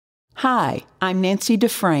Hi, I'm Nancy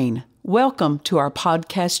Dufresne. Welcome to our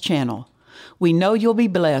podcast channel. We know you'll be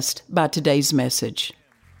blessed by today's message.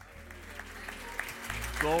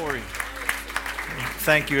 Glory.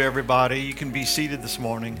 Thank you, everybody. You can be seated this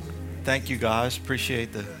morning. Thank you, guys.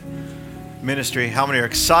 Appreciate the ministry. How many are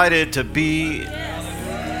excited to be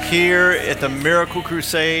here at the Miracle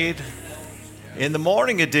Crusade in the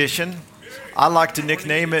morning edition? I like to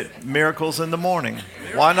nickname it Miracles in the Morning.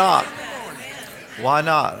 Why not? Why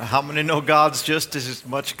not? How many know God's just as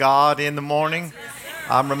much God in the morning?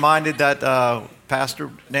 I'm reminded that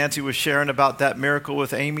Pastor Nancy was sharing about that miracle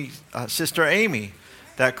with Amy, Sister Amy,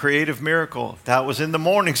 that creative miracle. That was in the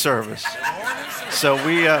morning service. So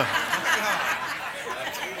it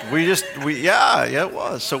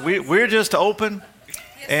was. So we're just open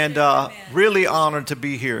and really honored to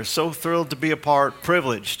be here. So thrilled to be a part,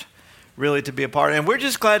 privileged really to be a part. And we're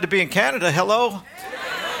just glad to be in Canada. Hello.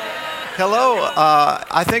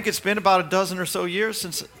 I think it's been about a dozen or so years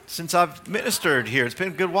since I've ministered here. It's been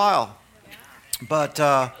a good while. But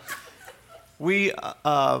my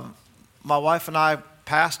wife and I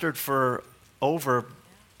pastored for over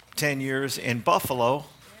 10 years in Buffalo.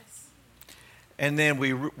 And then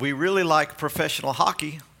we really like professional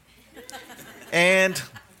hockey. And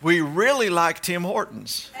we really like Tim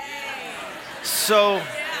Hortons. So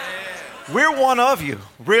we're one of you,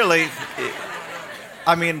 really.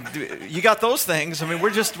 I mean, you got those things. I mean, we're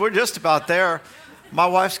just about there. My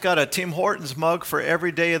wife's got a Tim Hortons mug for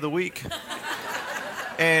every day of the week.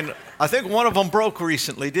 And I think one of them broke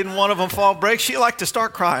recently. Didn't one of them break? She liked to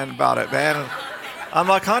start crying about it, man. I'm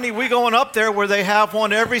like, honey, we going up there where they have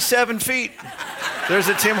one every 7 feet. There's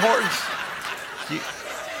a Tim Hortons.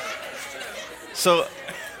 So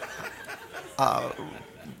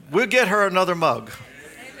we'll get her another mug.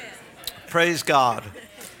 Praise God.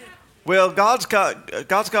 Well, God's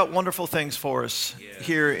got wonderful things for us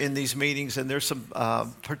here in these meetings, and there's some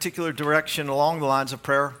particular direction along the lines of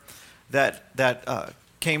prayer that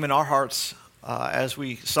came in our hearts as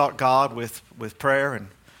we sought God with prayer and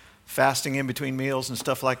fasting in between meals and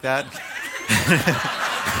stuff like that.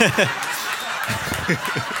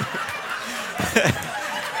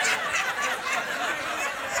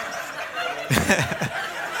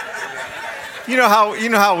 You know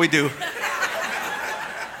how we do.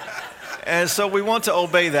 And so we want to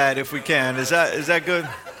obey that if we can. Is that good?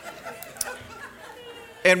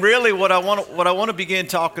 And really, what I want to begin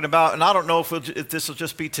talking about, and I don't know if this will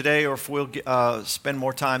just be today or if we'll spend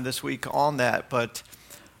more time this week on that. But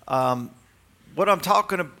what I want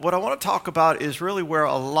to talk about is really where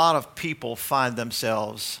a lot of people find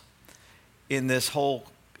themselves in this whole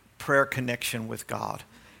prayer connection with God.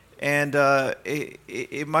 And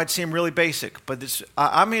it might seem really basic, but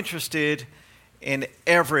I'm interested in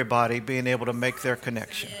everybody being able to make their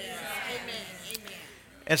connection.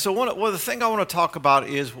 And so one of the things I want to talk about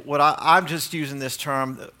is what I'm just using this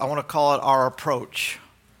term, I want to call it our approach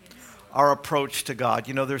to God.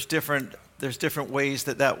 You know, there's different ways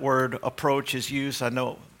that word approach is used. I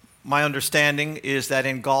know my understanding is that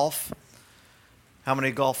in golf, how many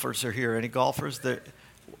golfers are here? Any golfers?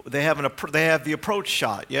 They have the approach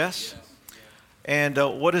shot, yes? And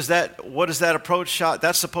what is that approach shot?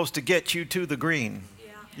 That's supposed to get you to the green.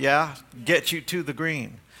 Yeah? Get you to the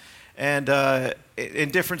green. And in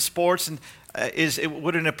different sports,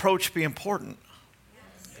 would an approach be important?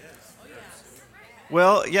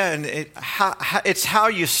 Well, yeah, and it's how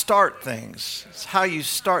you start things. It's how you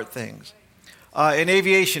start things. In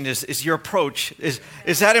aviation, is your approach, is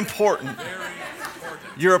that important?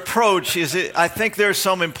 Your approach, I think there's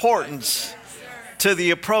some importance to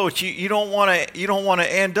the approach. You don't want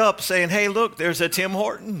to end up saying, "Hey, look, there's a Tim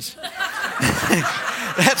Hortons."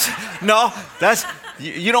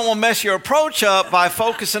 You don't want to mess your approach up by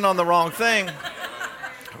focusing on the wrong thing,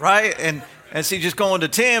 right? And see, just going to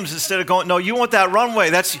Tim's instead of going. No, you want that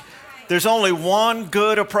runway. There's only one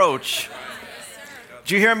good approach.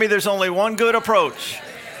 Do you hear me? There's only one good approach.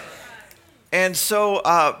 And so,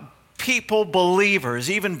 people, believers,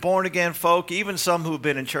 even born-again folk, even some who have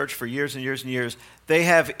been in church for years and years and years, they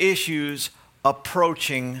have issues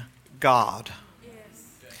approaching God.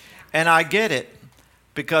 And I get it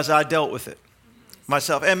because I dealt with it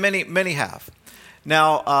myself, and many have.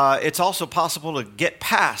 Now, it's also possible to get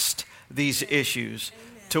past these issues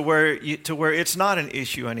to where it's not an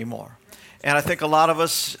issue anymore. And I think a lot of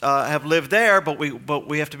us have lived there, but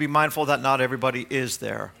we have to be mindful that not everybody is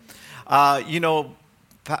there.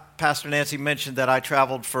 Pastor Nancy mentioned that I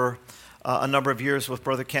traveled for a number of years with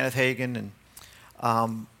Brother Kenneth Hagin, and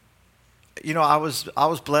I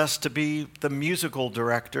was blessed to be the musical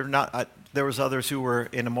director. There was others who were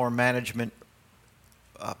in a more management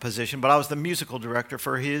position, but I was the musical director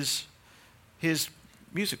for his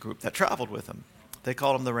music group that traveled with him. They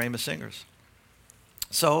called them the Rhema Singers.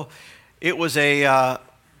 So it was a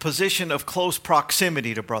position of close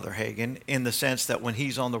proximity to Brother Hagin in the sense that when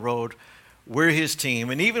he's on the road, we're his team.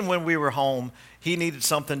 And even when we were home, he needed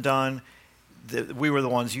something done. We were the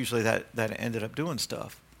ones usually that ended up doing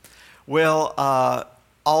stuff. Well,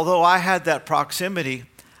 although I had that proximity,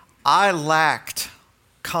 I lacked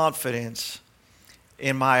confidence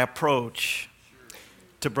in my approach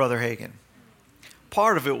to Brother Hagin.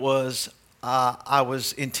 Part of it was I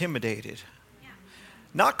was intimidated.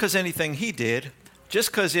 Not because anything he did,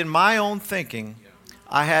 just because in my own thinking,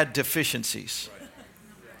 I had deficiencies.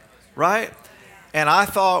 Right? And I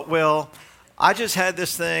thought, well, I just had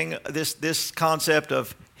this thing, this concept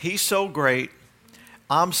of he's so great,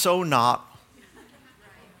 I'm so not.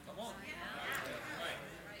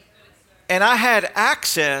 And I had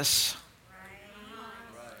access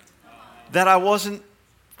that I wasn't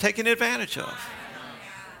taking advantage of.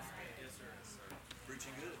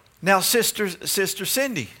 Now, Sister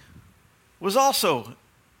Cindy was also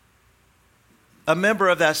a member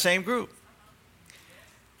of that same group.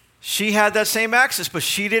 She had that same access, but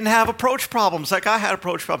she didn't have approach problems like I had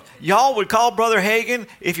approach problems. Y'all would call Brother Hagin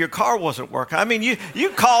if your car wasn't working. I mean, you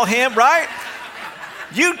call him, right?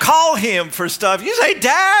 You'd call him for stuff. You say,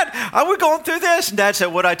 Dad, are we going through this? And Dad said,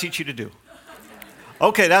 what'd I teach you to do?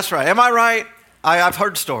 Okay, that's right. Am I right? I've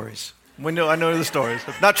heard stories. I know the stories.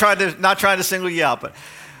 Not trying to single you out, but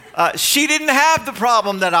she didn't have the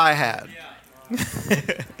problem that I had.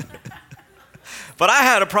 But I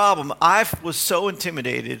had a problem. I was so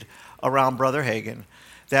intimidated around Brother Hagin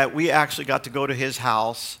that we actually got to go to his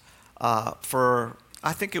house for,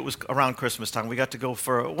 I think it was around Christmas time. We got to go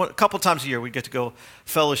for a couple times a year. We'd get to go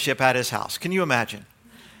fellowship at his house. Can you imagine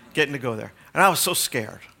getting to go there? And I was so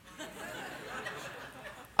scared.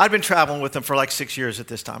 I'd been traveling with him for like 6 years at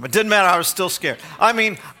this time. It didn't matter. I was still scared. I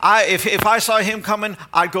mean, if I saw him coming,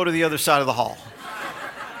 I'd go to the other side of the hall.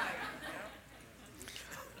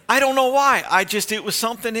 I don't know why. It was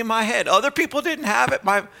something in my head. Other people didn't have it.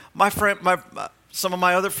 My friend, some of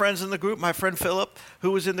my other friends in the group, my friend Philip,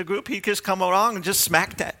 who was in the group, he'd just come along and just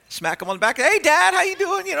smack him on the back. Hey, Dad, how you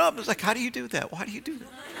doing? You know, I was like, how do you do that? Why do you do that?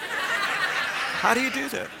 How do you do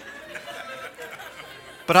that?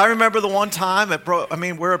 But I remember the one time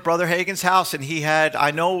we're at Brother Hagin's house, and he had,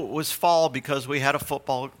 I know it was fall because we had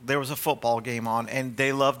there was a football game on, and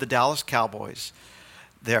they loved the Dallas Cowboys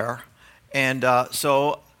there. And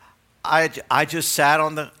so I just sat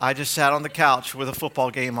on the couch with a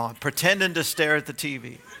football game on, pretending to stare at the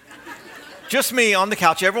TV. Just me on the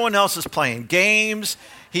couch. Everyone else is playing games.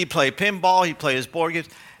 He'd play pinball. He'd play his board games.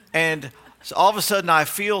 And so all of a sudden, I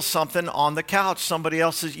feel something on the couch. Somebody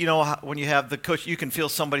else is, when you have the coach, you can feel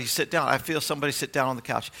somebody sit down. I feel somebody sit down on the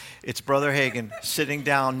couch. It's Brother Hagin sitting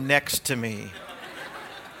down next to me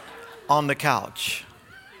on the couch.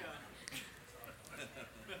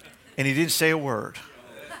 And he didn't say a word.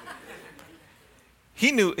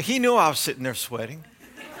 He knew I was sitting there sweating.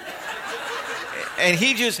 And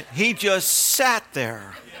he just sat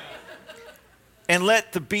there and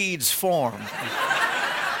let the beads form.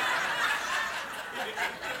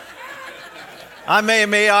 I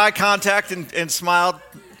made eye contact and smiled,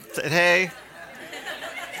 said, hey.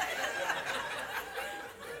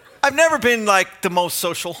 I've never been like the most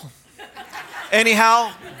social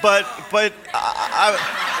anyhow, but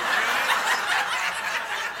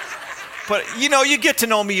you get to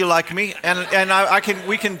know me, you like me, and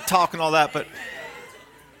we can talk and all that, but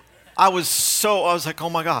I was like, oh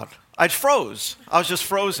my God. I froze. I was just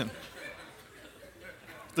frozen.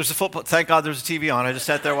 There's a football, thank God there's a TV on. I just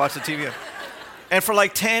sat there and watched the TV on. And for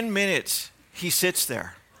like 10 minutes, he sits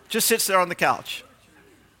there on the couch.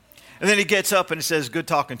 And then he gets up and he says, good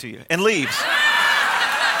talking to you, and leaves.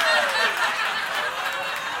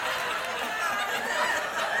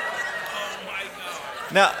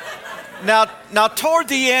 Now, toward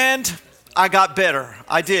the end, I got better.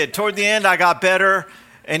 I did. Toward the end, I got better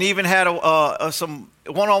and even had some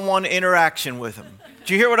one-on-one interaction with him.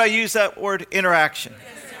 Do you hear what I use that word, interaction?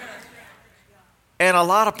 And a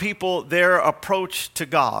lot of people, their approach to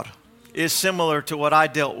God is similar to what I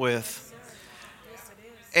dealt with.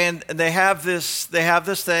 And they have this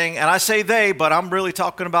thing, and I say they, but I'm really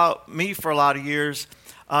talking about me for a lot of years.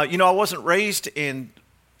 I wasn't raised in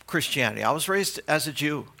Christianity. I was raised as a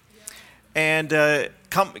Jew. And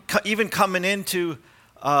even coming into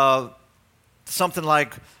something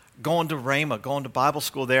like going to Rhema, going to Bible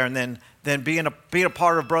school there, and then being a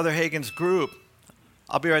part of Brother Hagin's group.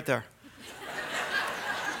 I'll be right there.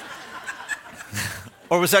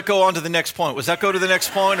 Or was that go on to the next point? Was that go to the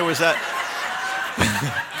next point, or was that?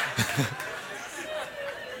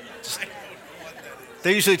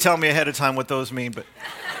 They usually tell me ahead of time what those mean, but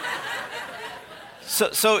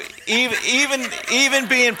so even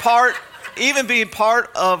being part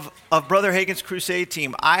of Brother Hagin's Crusade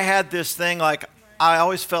team, I had this thing like I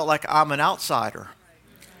always felt like I'm an outsider.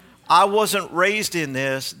 I wasn't raised in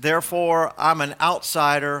this, therefore I'm an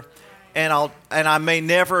outsider, and I may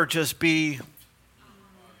never just be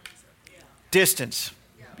distance.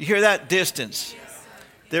 You hear that? Distance.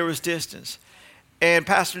 There was distance. And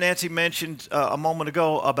Pastor Nancy mentioned a moment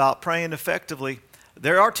ago about praying effectively.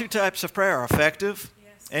 There are two types of prayer, effective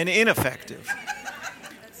and ineffective.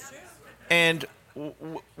 And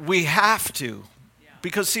we have to,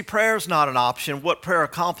 because see, prayer is not an option. What prayer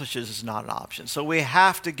accomplishes is not an option. So we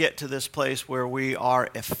have to get to this place where we are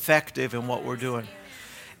effective in what we're doing.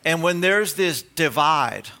 And when there's this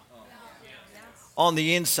divide on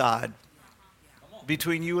the inside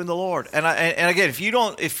between you and the Lord, and again, if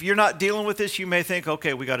you're not dealing with this, you may think,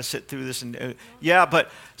 okay, we got to sit through this, and but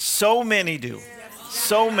so many do,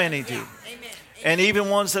 and even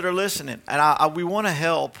ones that are listening, and we want to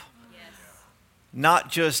help.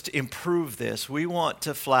 Not just improve this. We want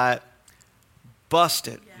to flat bust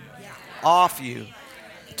it off you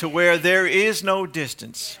to where there is no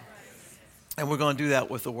distance. And we're going to do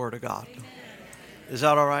that with the Word of God. Is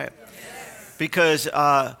that all right? Because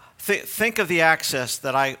think of the access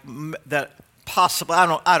that possibly,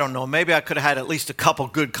 I don't know, maybe I could have had at least a couple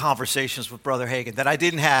good conversations with Brother Hagin that I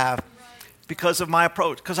didn't have because of my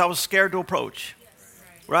approach, because I was scared to approach,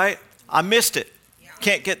 right? I missed it.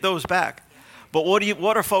 Can't get those back. But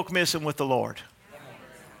what are folk missing with the Lord?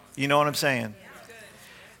 You know what I'm saying?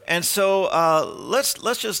 And so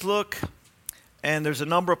let's just look, and there's a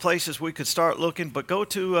number of places we could start looking, but go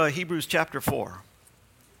to Hebrews chapter 4.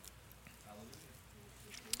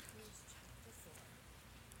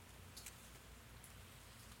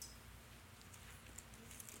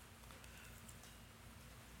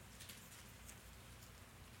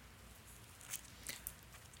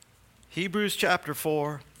 Hebrews chapter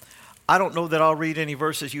 4. I don't know that I'll read any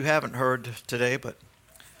verses you haven't heard today, but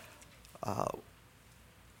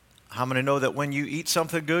how many know that when you eat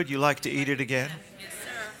something good, you like to eat it again? Yes, sir.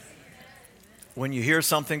 When you hear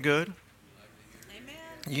something good, amen,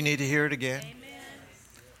 you need to hear it again. Amen.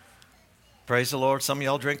 Praise the Lord. Some of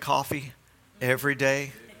y'all drink coffee every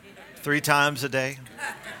day, 3 times a day,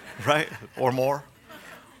 right? Or more,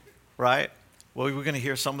 right? Well, we're going to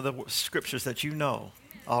hear some of the scriptures that you know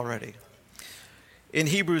already. In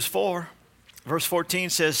Hebrews 4, verse 14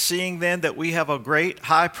 says, seeing then that we have a great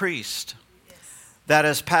high priest that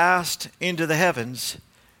has passed into the heavens,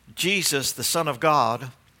 Jesus, the Son of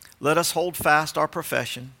God, let us hold fast our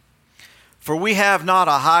profession. For we have not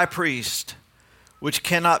a high priest which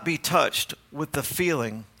cannot be touched with the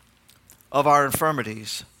feeling of our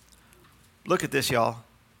infirmities. Look at this, y'all.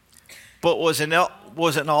 But was in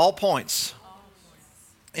all points,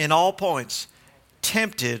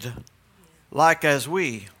 tempted like as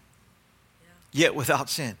we, yet without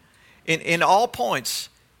sin. In all points,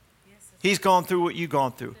 he's gone through what you've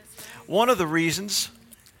gone through. One of the reasons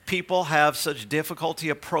people have such difficulty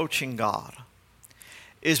approaching God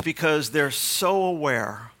is because they're so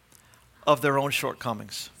aware of their own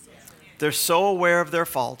shortcomings. They're so aware of their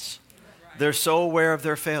faults. They're so aware of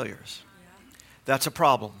their failures. That's a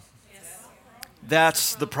problem.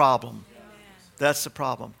 That's the problem. That's the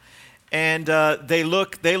problem. And they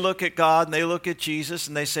look at God and they look at Jesus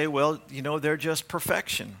and they say, well, they're just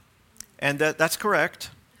perfection. And that's correct.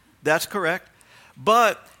 That's correct.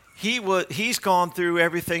 But he's gone through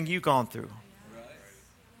everything you've gone through.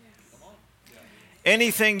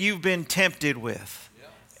 Anything you've been tempted with,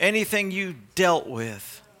 anything you dealt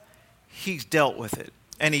with, he's dealt with it.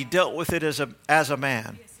 And he dealt with it as a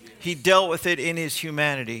man. He dealt with it in his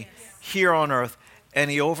humanity here on earth,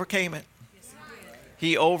 and he overcame it.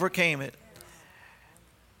 He overcame it.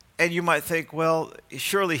 And you might think, well,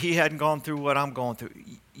 surely he hadn't gone through what I'm going through.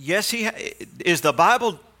 Yes, is the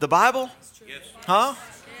Bible the Bible? Yes. Huh?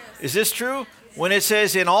 Yes. Is this true? When it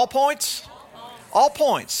says in all points? All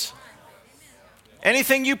points.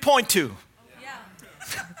 Anything you point to.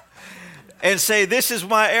 And say, this is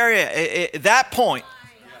my area. That point.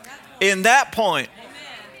 In that point.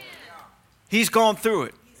 He's gone through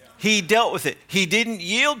it. He dealt with it. He didn't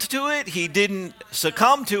yield to it. He didn't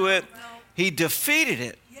succumb to it. He defeated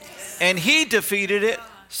it. And he defeated it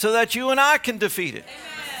so that you and I can defeat it.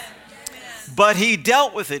 But he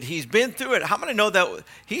dealt with it. He's been through it. How many know that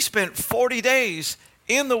he spent 40 days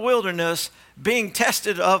in the wilderness being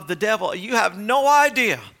tested of the devil? You have no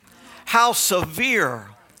idea how severe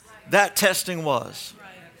that testing was.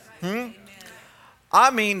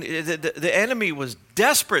 I mean, the enemy was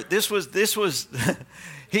desperate. This was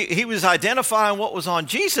he was identifying what was on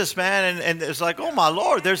Jesus, man, and it's like, oh my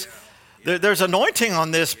Lord, there's anointing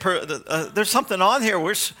on this. There's something on here.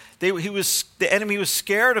 The enemy was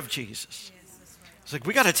scared of Jesus. It's like,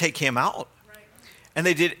 we got to take him out, and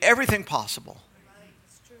they did everything possible.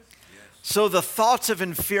 So the thoughts of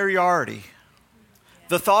inferiority,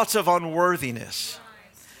 the thoughts of unworthiness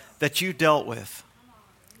that you dealt with,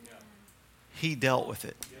 he dealt with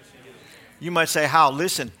it. You might say, how?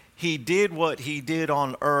 Listen, he did what he did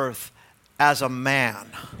on earth as a man.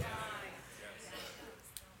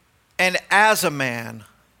 And as a man,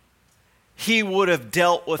 he would have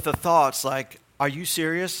dealt with the thoughts like, are you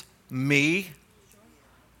serious? Me?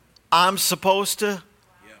 I'm supposed to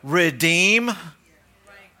redeem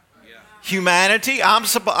humanity? I'm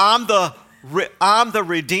the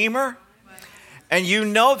redeemer? And you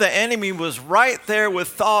know the enemy was right there with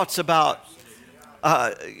thoughts about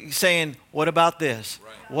saying, what about this?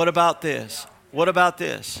 What about this? What about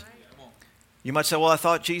this? You might say, well, I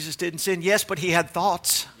thought Jesus didn't sin. Yes, but he had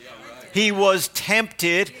thoughts. He was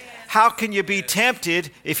tempted. How can you be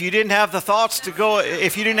tempted if you didn't have the thoughts to go,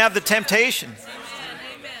 if you didn't have the temptation?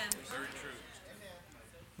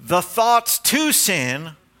 The thoughts to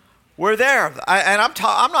sin were there. And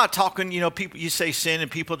I'm not talking, people, you say sin and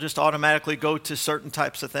people just automatically go to certain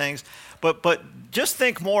types of things. But just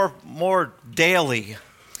think more daily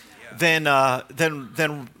than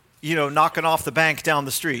knocking off the bank down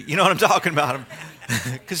the street. You know what I'm talking about?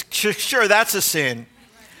 Because sure, that's a sin.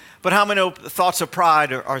 But how many thoughts of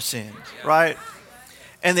pride are sins, right?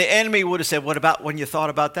 And the enemy would have said, what about when you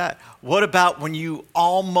thought about that? What about when you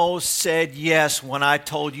almost said yes when I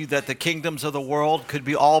told you that the kingdoms of the world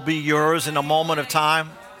could all be yours in a moment of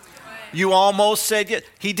time? You almost said yes.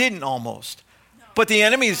 He didn't almost. But the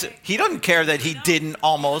enemy, he doesn't care that he didn't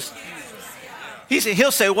almost.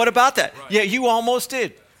 He'll say, what about that? Yeah, you almost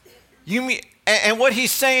did. And what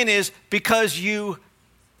he's saying is, because you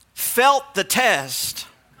felt the test.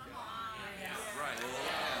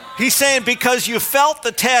 He's saying, because you felt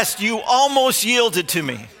the test, you almost yielded to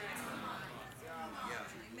me.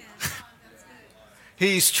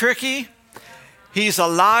 He's tricky. He's a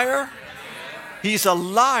liar. He's a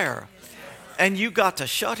liar. And you got to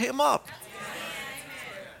shut him up.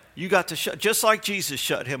 You got to shut, just like Jesus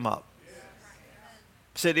shut him up.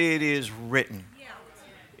 Said, it is written.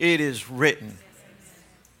 It is written.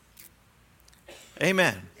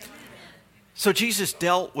 Amen. So Jesus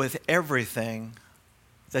dealt with everything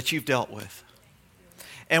that you've dealt with.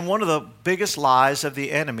 And one of the biggest lies of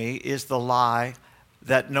the enemy is the lie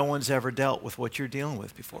that no one's ever dealt with what you're dealing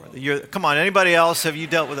with before. Come on, anybody else, have you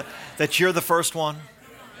dealt with it? That you're the first one?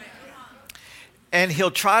 And he'll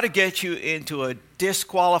try to get you into a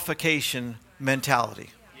disqualification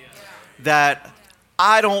mentality. That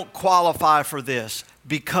I don't qualify for this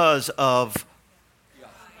because of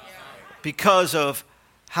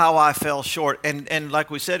how I fell short. And like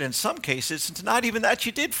we said, in some cases, it's not even that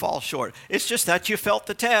you did fall short. It's just that you felt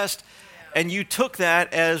the test and you took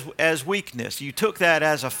that as weakness. You took that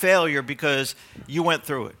as a failure because you went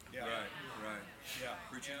through it.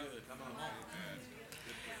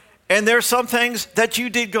 And there's some things that you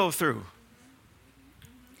did go through.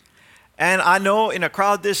 And I know in a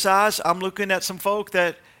crowd this size, I'm looking at some folk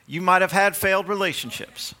that you might have had failed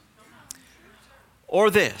relationships. Or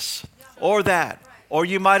this, or that. Or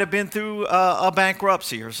you might have been through a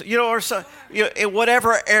bankruptcy, or in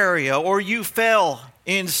whatever area, or you fell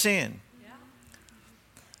in sin.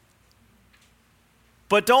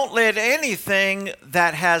 But don't let anything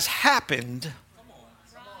that has happened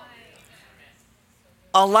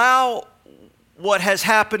allow what has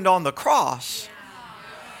happened on the cross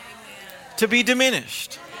to be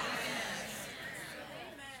diminished.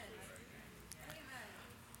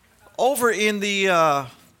 Over in the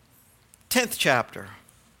 10th chapter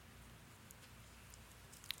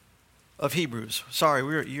of Hebrews. Sorry,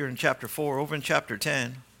 you're in chapter 4. Over in chapter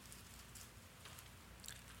 10.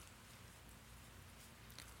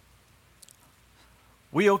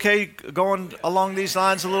 We okay going along these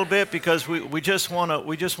lines a little bit, because we just want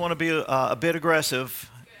to be a bit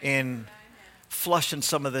aggressive in flushing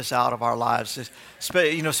some of this out of our lives.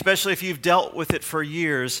 Especially if you've dealt with it for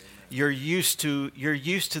years, you're used to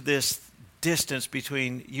this distance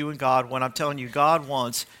between you and God. When I'm telling you, God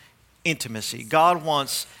wants intimacy. God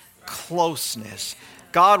wants closeness.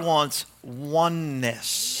 God wants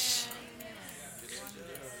oneness.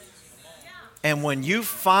 And when you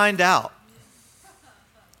find out,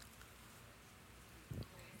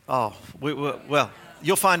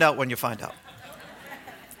 you'll find out when you find out.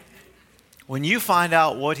 When you find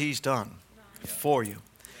out what He's done for you,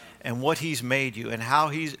 and what he's made you and how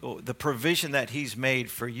the provision that he's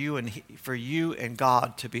made for you and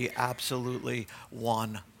God to be absolutely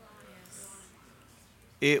one.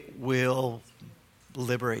 It will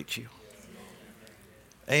liberate you.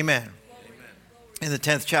 Amen. In the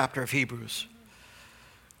 10th chapter of Hebrews.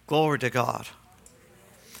 Glory to God.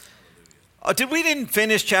 We didn't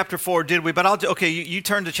finish chapter 4, did we? But you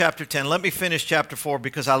turn to chapter 10. Let me finish chapter 4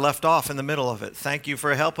 because I left off in the middle of it. Thank you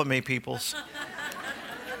for helping me, peoples.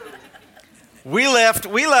 We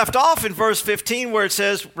left off in verse 15 where it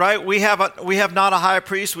says, right, we have not a high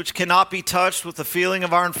priest which cannot be touched with the feeling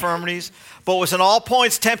of our infirmities, but was in all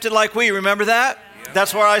points tempted like we. Remember that? Yeah.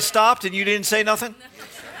 That's where I stopped and you didn't say nothing?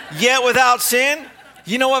 Yet without sin.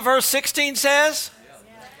 You know what verse 16 says?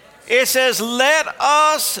 It says, let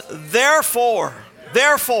us therefore,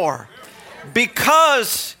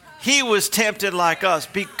 because he was tempted like us,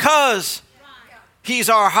 because he's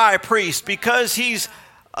our high priest, because he's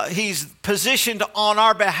positioned on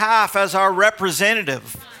our behalf as our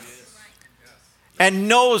representative and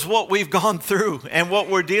knows what we've gone through and what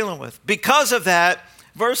we're dealing with. Because of that,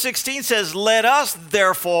 verse 16 says, let us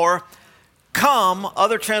therefore come,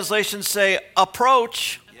 other translations say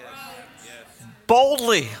approach,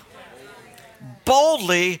 boldly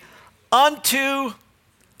unto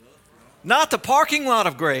not the parking lot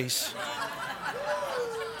of grace.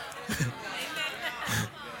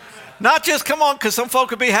 Not just come on, because some folk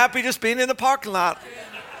would be happy just being in the parking lot.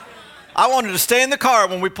 I wanted to stay in the car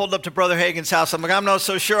when we pulled up to Brother Hagin's house. I'm like, I'm not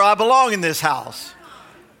so sure I belong in this house.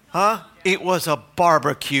 Huh? It was a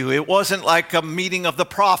barbecue. It wasn't like a meeting of the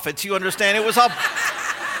prophets. You understand? It was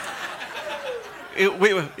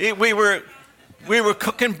we were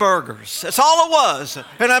cooking burgers. That's all it was.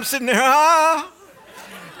 And I'm sitting there,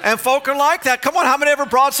 and folk are like that. Come on, how many ever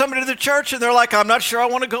brought somebody to the church and they're like, I'm not sure I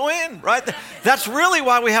want to go in, right? That's really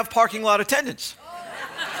why we have parking lot attendants.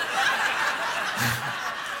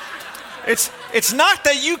 It's not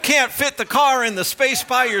that you can't fit the car in the space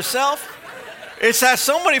by yourself. It's that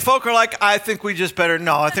so many folk are like, I think we just better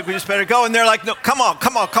go. And they're like, no, come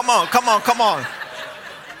on.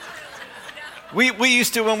 We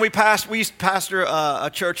used to, when we used to pastor a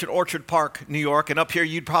church in Orchard Park, New York, and up here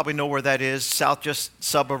you'd probably know where that is, just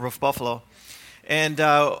suburb of Buffalo. And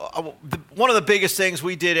one of the biggest things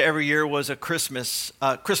we did every year was a Christmas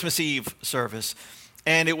Eve service,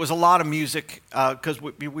 and it was a lot of music because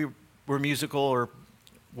we were musical, or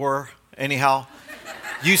were anyhow.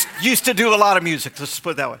 used to do a lot of music. Let's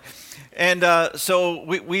put it that way. And so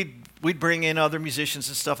we'd bring in other musicians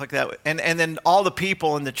and stuff like that. And then all the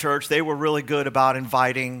people in the church, they were really good about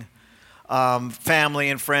inviting family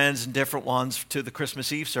and friends and different ones to the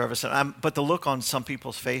Christmas Eve service. But the look on some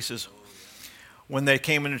people's faces when they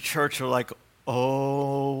came into church were like,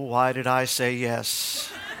 oh, why did I say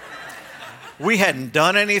yes? We hadn't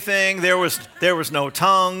done anything. There was no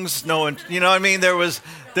tongues, no, you know what I mean? There was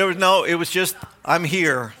no, it was just, I'm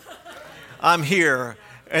here.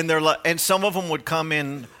 And some of them would come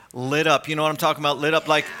in lit up. You know what I'm talking about? Lit up,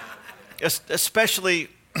 like, especially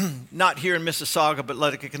not here in Mississauga, but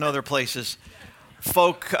like in other places.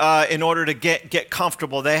 Folk, in order to get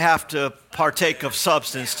comfortable, they have to partake of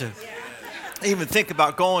substance to even think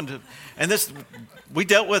about going to. And this, we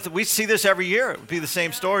see this every year. It would be the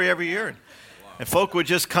same story every year. And folk would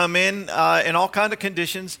just come in all kinds of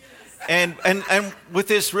conditions, and with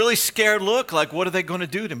this really scared look, like, what are they going to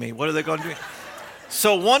do to me? What are they going to do?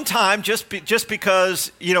 So one time, just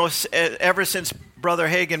because, you know, ever since Brother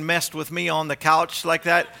Hagin messed with me on the couch like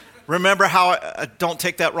that, remember how, don't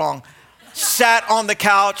take that wrong, sat on the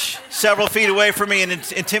couch several feet away from me and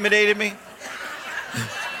intimidated me?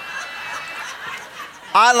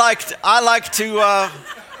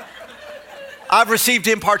 I've received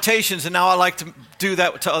impartations, and now I like to do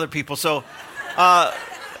that to other people. So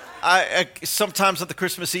I sometimes at the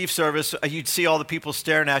Christmas Eve service, you'd see all the people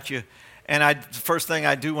staring at you. And the first thing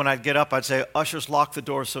I'd do when I'd get up, I'd say, ushers, lock the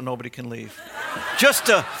door so nobody can leave. Just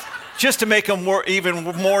to make them even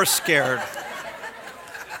more scared.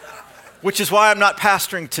 Which is why I'm not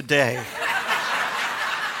pastoring today.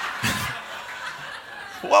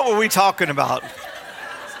 What were we talking about?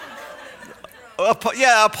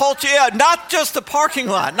 Not just the parking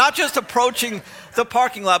lot, not just approaching the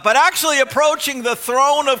parking lot, but actually approaching the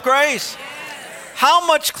throne of grace. How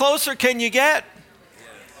much closer can you get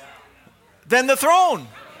than the throne?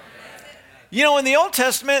 You know, in the Old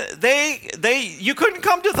Testament, you couldn't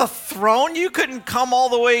come to the throne. You couldn't come all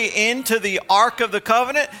the way into the Ark of the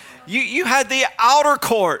Covenant. You had the outer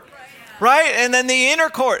court, right? And then the inner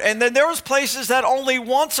court. And then there was places that only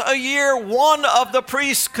once a year, one of the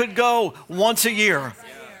priests could go once a year.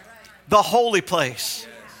 The holy place.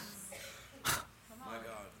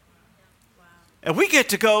 And we get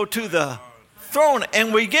to go to the throne,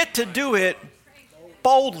 and we get to do it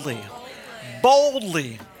boldly.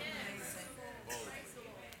 Boldly.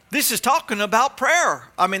 This is talking about prayer.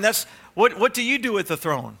 I mean, that's what do you do at the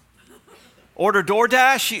throne? Order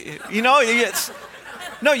DoorDash? You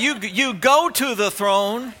go to the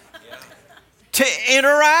throne to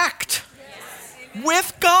interact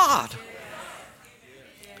with God.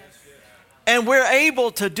 And we're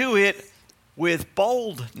able to do it with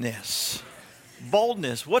boldness.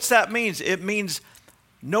 Boldness. What's that mean? It means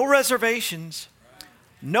no reservations,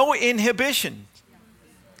 no inhibition.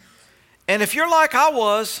 And if you're like I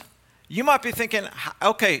was, you might be thinking,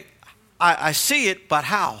 okay, I see it, but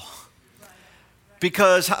how?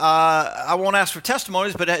 Because I won't ask for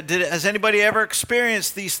testimonies, but has anybody ever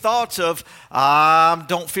experienced these thoughts of,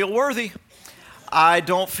 don't feel worthy, I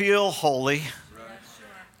don't feel holy,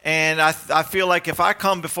 and I feel like if I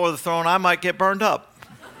come before the throne, I might get burned up.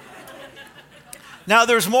 Now,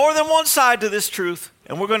 there's more than one side to this truth,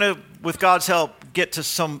 and we're going to, with God's help, get to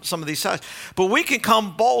some of these sides. But we can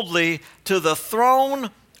come boldly to the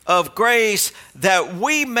throne of grace that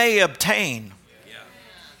we may obtain.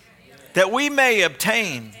 That we may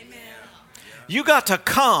obtain. You got to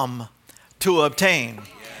come to obtain.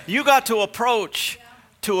 You got to approach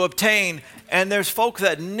to obtain. And there's folk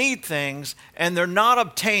that need things and they're not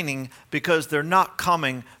obtaining because they're not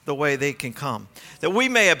coming the way they can come. That we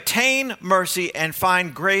may obtain mercy and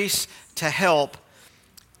find grace to help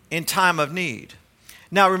in time of need.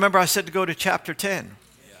 Now remember I said to go to chapter 10.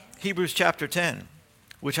 Hebrews chapter 10,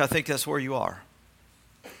 which I think that's where you are.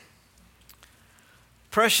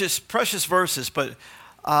 Precious verses, but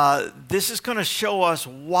this is going to show us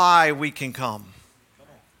why we can come.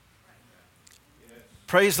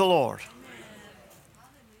 Praise the Lord.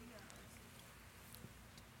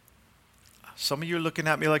 Some of you are looking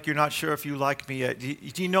at me like you're not sure if you like me yet.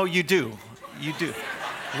 Do you know you do? You do.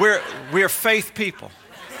 We're faith people.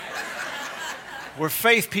 We're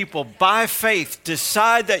faith people. By faith,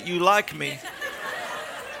 decide that you like me.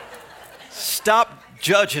 Stop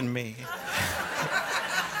judging me.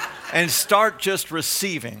 And start just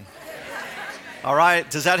receiving. All right?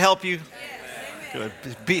 Does that help you? Good.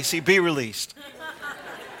 Be released.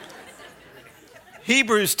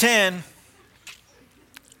 Hebrews 10,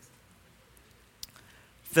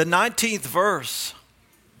 the 19th verse.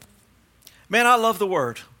 Man, I love the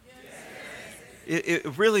word.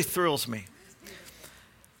 It really thrills me.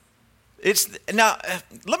 Now,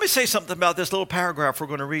 let me say something about this little paragraph we're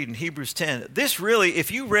going to read in Hebrews 10. This really,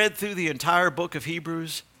 if you read through the entire book of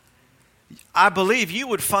Hebrews, I believe you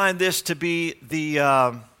would find this to be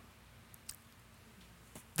the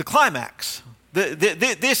climax.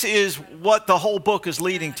 This is what the whole book is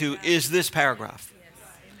leading to, is this paragraph.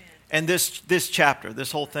 And this chapter,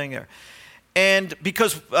 this whole thing there. And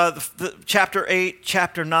because the chapter 8,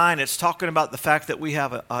 chapter 9, it's talking about the fact that we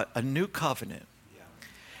have a new covenant.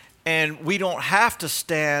 And we don't have to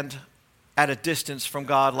stand at a distance from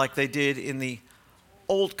God like they did in the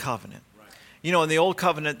old covenant. You know, in the old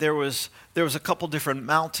covenant, there was a couple different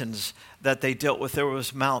mountains that they dealt with. There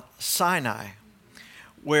was Mount Sinai,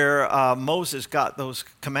 where Moses got those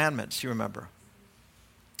commandments, you remember.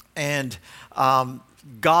 And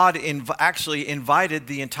God actually invited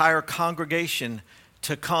the entire congregation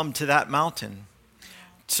to come to that mountain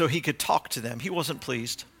so he could talk to them. He wasn't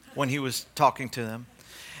pleased when he was talking to them.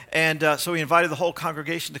 And so he invited the whole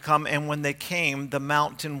congregation to come, and when they came, the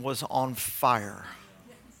mountain was on fire.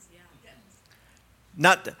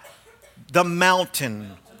 Not the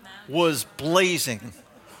mountain was blazing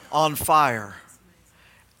on fire.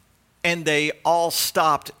 And they all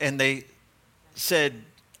stopped and they said,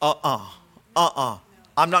 I'm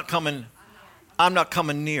not coming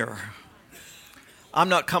near. I'm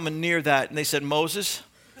not coming near that. And they said, Moses,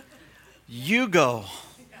 you go.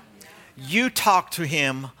 You talk to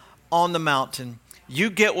him on the mountain. You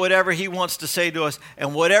get whatever he wants to say to us,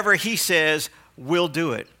 and whatever he says, we'll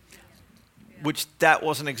do it. Which that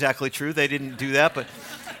wasn't exactly true. They didn't do that, but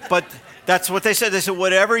that's what they said. They said,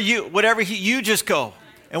 whatever you just go.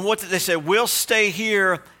 And what did they say? We'll stay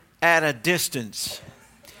here at a distance.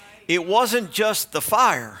 It wasn't just the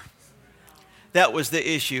fire that was the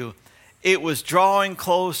issue. It was drawing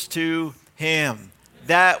close to him.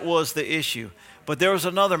 That was the issue. But there was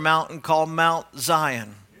another mountain called Mount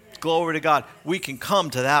Zion. Glory to God. We can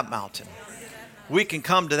come to that mountain. We can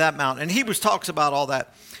come to that mountain. And Hebrews talks about all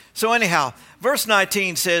that. So anyhow, verse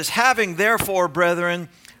 19 says, having therefore, brethren,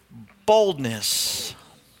 boldness,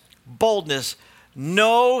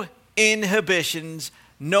 no inhibitions,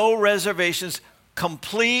 no reservations,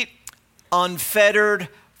 complete, unfettered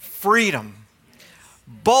freedom.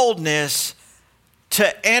 Boldness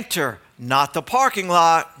to enter, Not the parking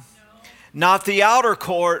lot, not the outer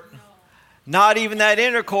court, not even that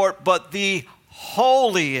inner court, but the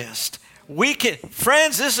holiest.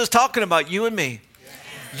 Friends, this is talking about you and me.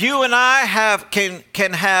 You and I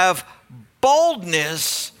can have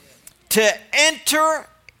boldness to enter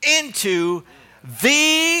into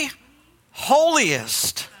the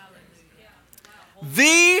holiest.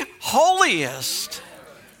 The holiest.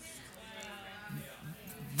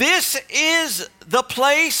 This is the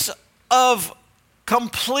place of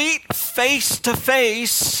complete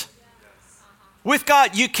face-to-face with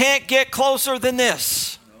God. You can't get closer than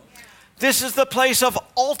this. This is the place of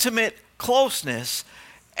ultimate closeness.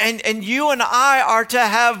 And you and I are to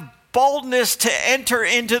have boldness to enter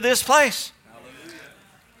into this place.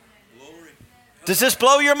 Does this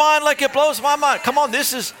blow your mind like it blows my mind? Come on,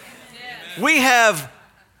 we have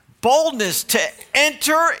boldness to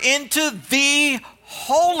enter into the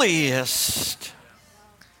holiest.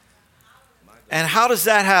 And how does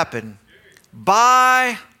that happen?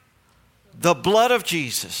 By the blood of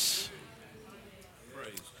Jesus.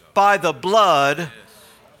 By the blood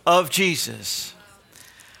of Jesus.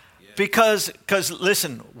 Because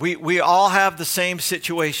listen, we all have the same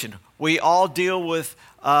situation. We all deal with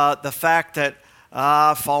the fact that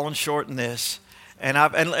I've fallen short in this. And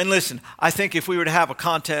listen, I think if we were to have a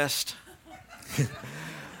contest,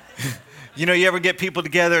 you ever get people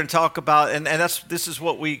together and talk about, and this is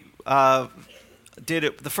what we did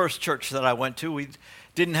at the first church that I went to. We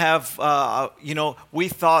didn't have, we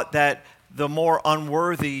thought that the more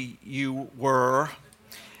unworthy you were,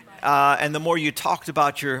 and the more you talked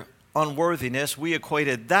about your unworthiness, we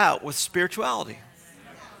equated that with spirituality.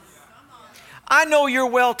 I know you're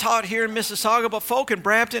well taught here in Mississauga, but folk in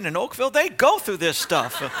Brampton and Oakville, they go through this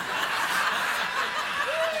stuff.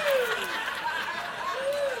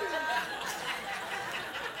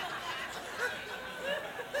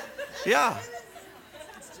 Yeah.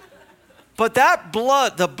 But that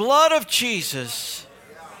blood, the blood of Jesus,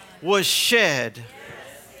 was shed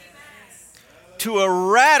to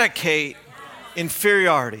eradicate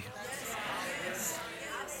inferiority,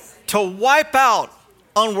 to wipe out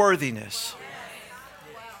unworthiness.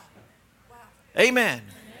 Amen.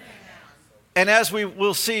 And as we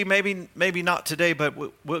will see, maybe not today, but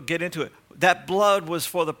we'll get into it. That blood was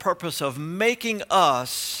for the purpose of making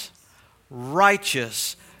us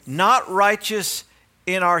righteous. Not righteous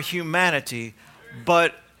in our humanity,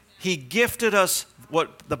 but he gifted us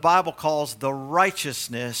what the Bible calls the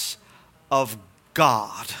righteousness of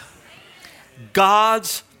God.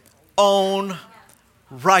 God's own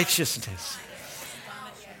righteousness.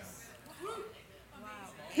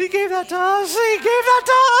 He gave that to us. He gave that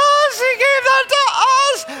to us. He gave that to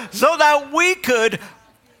us so that we could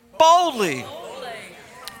boldly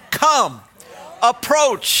come,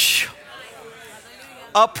 approach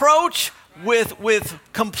with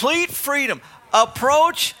complete freedom,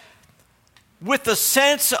 approach with the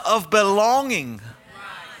sense of belonging.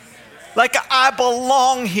 Like I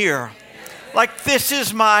belong here. Like this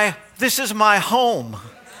is my home.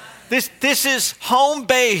 This is home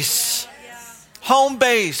base. Home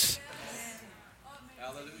base.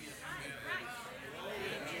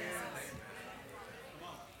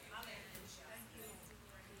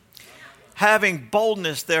 Having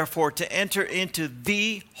boldness, therefore, to enter into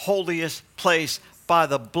the holiest place by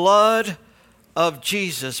the blood of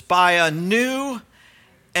Jesus, by a new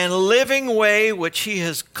and living way which he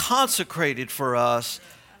has consecrated for us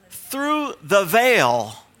through the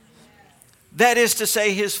veil. That is to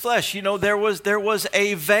say, his flesh. There was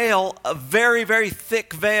a veil, a very, very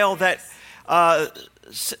thick veil that,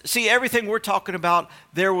 see, everything we're talking about,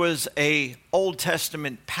 there was a Old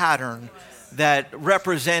Testament pattern that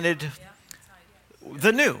represented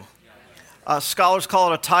the new. Scholars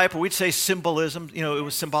call it a type, or we'd say symbolism. It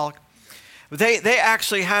was symbolic. They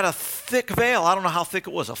actually had a thick veil. I don't know how thick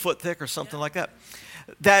it was, a foot thick or something like that.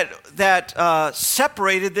 That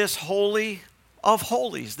separated this holy of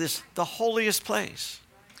holies, the holiest place.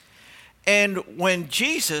 And when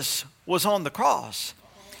Jesus was on the cross,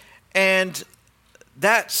 and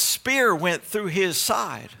that spear went through his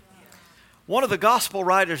side, one of the gospel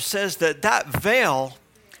writers says that veil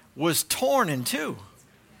was torn in two.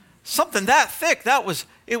 Something that thick,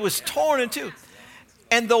 it was torn in two.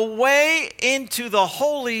 And the way into the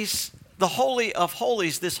holies, the holy of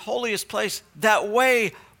holies, this holiest place, that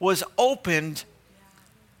way was opened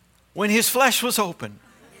when his flesh was open.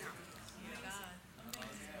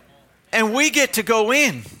 And we get to go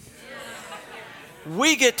in.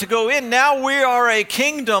 We get to go in. Now we are a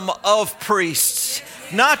kingdom of priests.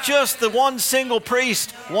 Not just the one single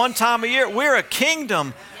priest one time a year. We're a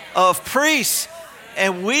kingdom of priests.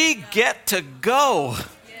 And we get to go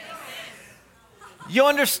You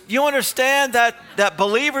understand that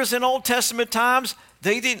believers in Old Testament times,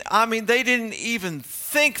 they didn't even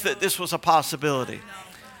think that this was a possibility.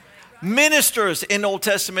 Ministers in Old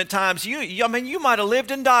Testament times, you might have lived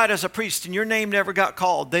and died as a priest and your name never got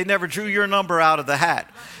called. They never drew your number out of the hat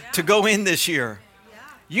to go in this year.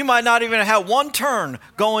 You might not even have one turn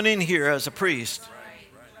going in here as a priest.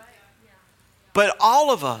 But all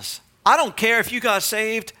of us, I don't care if you got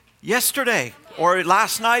saved yesterday or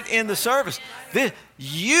last night in the service,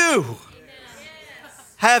 you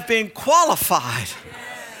have been qualified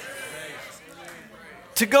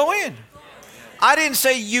to go in. I didn't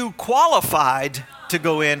say you qualified to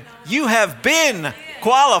go in. You have been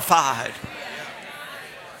qualified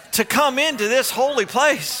to come into this holy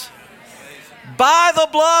place by the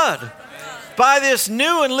blood, by this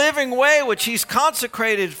new and living way which He's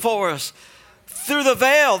consecrated for us through the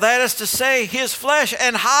veil, that is to say, His flesh,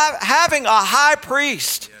 and having a high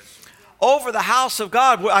priest over the house of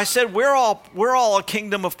God. I said we're all a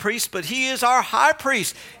kingdom of priests, but He is our high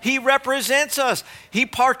priest. He represents us. He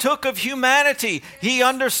partook of humanity. He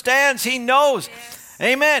understands. He knows.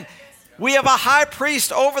 Amen. We have a high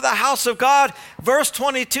priest over the house of God. Verse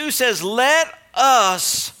 22 says, let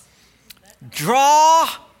us draw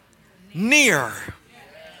near.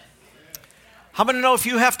 How many know if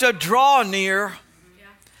you have to draw near,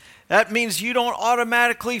 that means you don't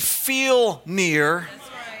automatically feel near,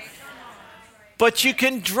 but you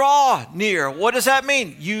can draw near. What does that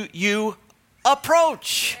mean? You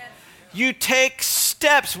approach. You take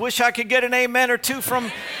steps. Wish I could get an amen or two from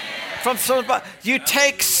somebody. You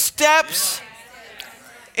take steps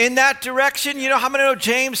in that direction. You know how many know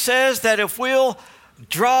James says that if we'll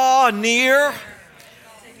draw near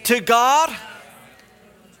to God,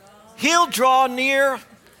 He'll draw near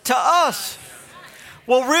to us.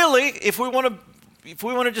 Well, really, if we want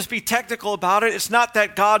to just be technical about it, it's not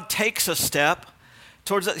that God takes a step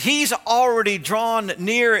towards it. He's already drawn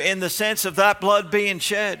near in the sense of that blood being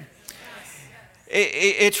shed.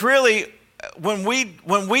 It's really when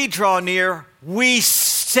we draw near, we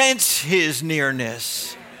sense His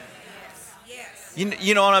nearness.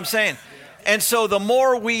 You know what I'm saying? And so the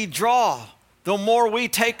more we draw, the more we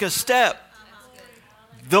take a step,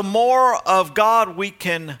 the more of God we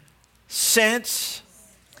can sense,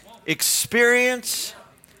 experience,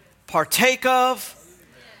 partake of,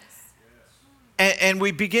 and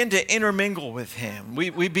we begin to intermingle with Him.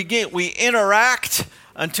 We interact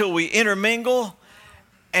until we intermingle,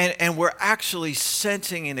 and we're actually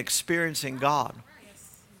sensing and experiencing God.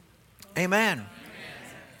 Amen.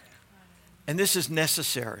 And this is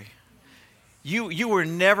necessary. You were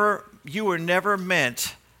never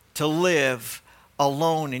meant to live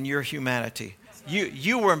alone in your humanity.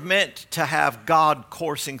 You were meant to have God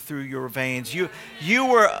coursing through your veins. You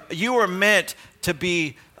were meant to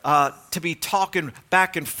be talking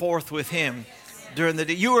back and forth with Him during the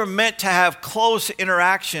day. You were meant to have close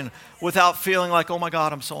interaction without feeling like, oh my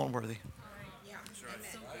God, I'm so unworthy.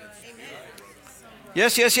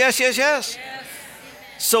 Yes.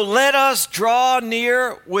 So let us draw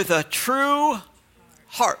near with a true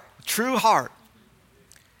heart,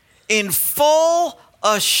 in full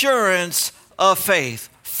assurance of faith.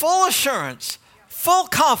 Full assurance, full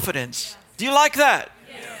confidence. Do you like that?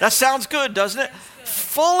 Yes. That sounds good, doesn't it?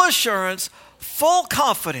 Full assurance, full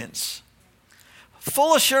confidence,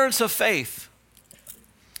 full assurance of faith.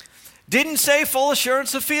 Didn't say full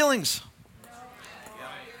assurance of feelings.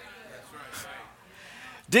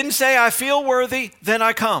 Didn't say I feel worthy, then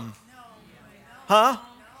I come. Huh?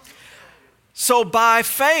 So by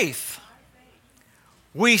faith,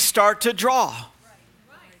 we start to draw.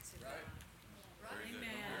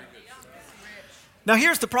 Now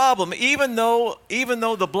here's the problem. Even though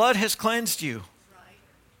the blood has cleansed you,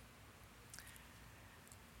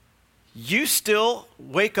 you still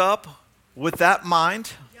wake up with that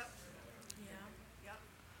mind.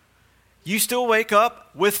 You still wake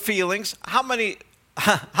up with feelings. How many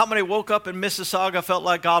woke up in Mississauga felt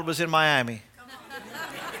like God was in Miami?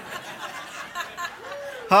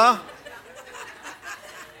 Huh?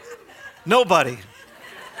 Nobody.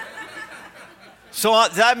 So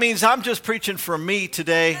that means I'm just preaching for me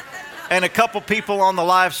today and a couple people on the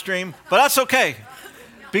live stream. But that's okay,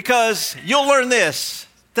 because you'll learn this,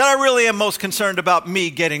 that I really am most concerned about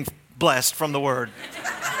me getting blessed from the Word.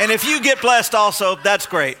 And if you get blessed also, that's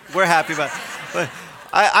great. We're happy about it. But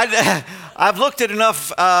I've looked at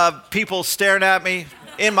enough people staring at me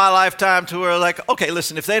in my lifetime to where like, okay,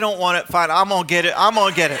 listen, if they don't want it, fine, I'm going to get it. I'm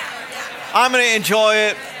going to enjoy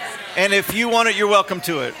it. And if you want it, you're welcome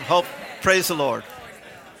to it. Praise the Lord.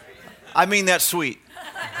 I mean that sweet.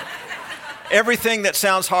 Everything that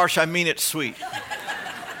sounds harsh, I mean it sweet.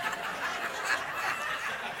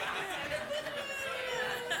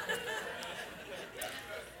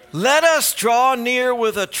 Let us draw near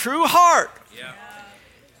with a true heart,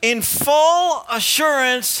 in full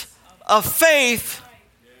assurance of faith,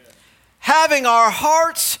 having our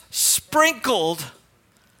hearts sprinkled,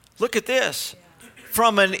 look at this,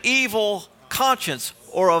 from an evil conscience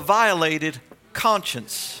or a violated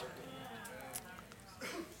conscience.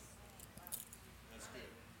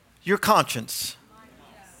 Your conscience.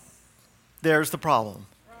 There's the problem.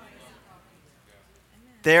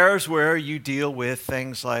 There's where you deal with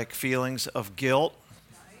things like feelings of guilt.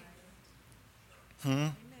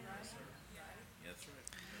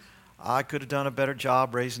 I could have done a better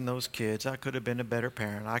job raising those kids. I could have been a better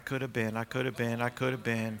parent. I could have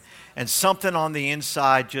been. And something on the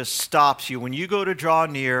inside just stops you. When you go to draw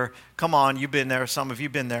near, come on, you've been there. Some of you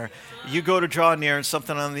have been there. You go to draw near and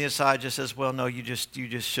something on the inside just says, well, no, you just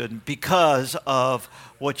shouldn't, because of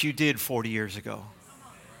what you did 40 years ago.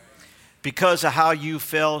 Because of how you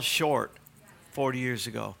fell short 40 years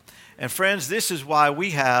ago. And friends, this is why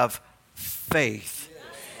we have faith.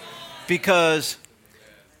 Because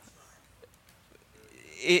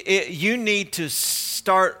you need to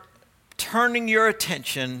start turning your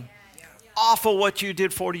attention off of what you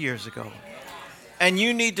did 40 years ago. And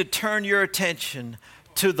you need to turn your attention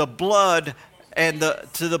to the blood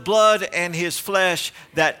and his flesh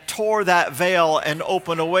that tore that veil and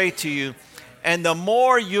opened a way to you. And the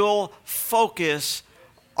more you'll focus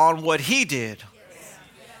on what he did.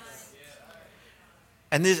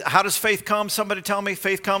 And this, how does faith come? Somebody tell me.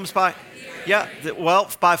 Faith comes by,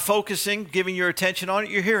 by focusing, giving your attention on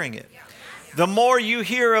it, you're hearing it. The more you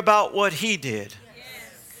hear about what he did,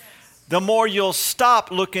 the more you'll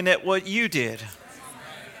stop looking at what you did.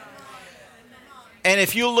 And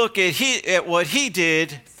if you look at what he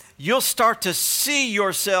did, you'll start to see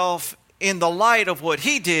yourself in the light of what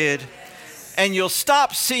he did, and you'll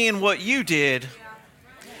stop seeing what you did.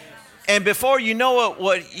 And before you know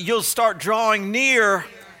it, you'll start drawing near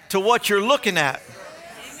to what you're looking at.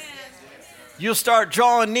 You'll start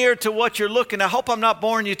drawing near to what you're looking at. I hope I'm not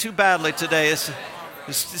boring you too badly today.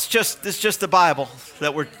 It's just the Bible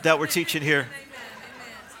that we're teaching here.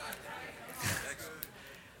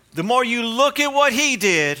 The more you look at what he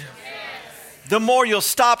did, the more you'll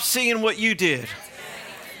stop seeing what you did.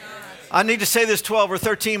 I need to say this 12 or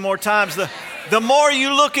 13 more times. The more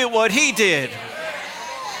you look at what he did,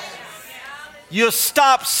 you'll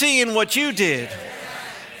stop seeing what you did.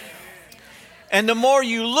 And the more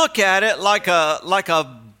you look at it like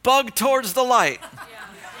a bug towards the light,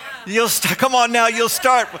 you'll start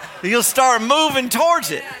moving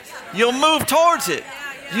towards it. You'll move towards it.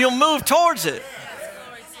 You'll move towards it.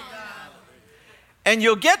 And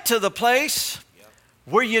you'll get to the place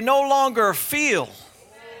where you no longer feel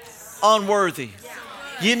unworthy.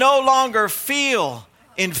 You no longer feel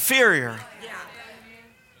inferior.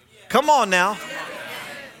 Come on now.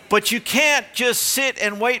 But you can't just sit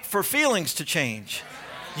and wait for feelings to change.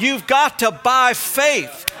 You've got to, by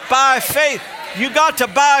faith, you got to,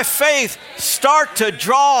 by faith, start to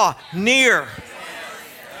draw near.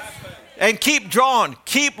 And keep drawing,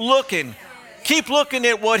 keep looking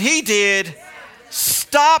at what he did.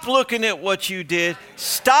 Stop looking at what you did.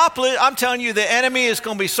 I'm telling you, the enemy is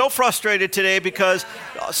going to be so frustrated today because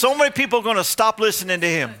so many people are going to stop listening to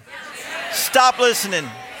him. Stop listening.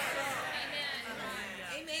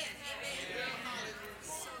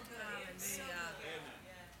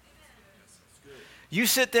 You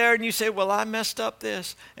sit there and you say, well, I messed up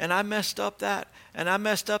this, and I messed up that, and I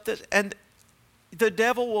messed up this. And the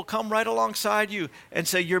devil will come right alongside you and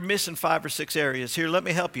say, you're missing 5 or 6 areas. Here, let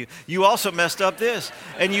me help you. You also messed up this,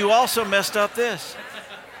 and you also messed up this.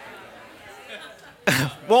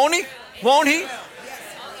 Won't he? Won't he?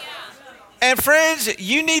 And friends,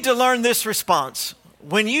 you need to learn this response.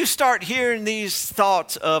 When you start hearing these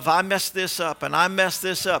thoughts of, I messed this up, and I messed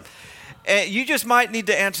this up, you just might need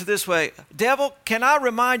to answer this way. Devil, can I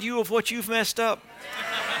remind you of what you've messed up?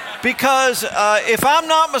 Because if I'm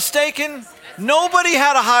not mistaken, nobody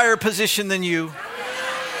had a higher position than you.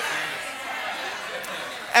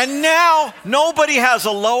 And now nobody has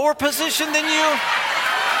a lower position than you.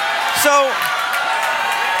 So,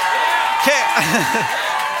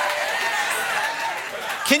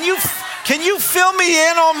 can you fill me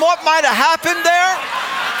in on what might have happened there?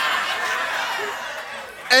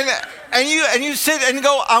 And you sit and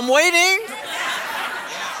go, I'm waiting.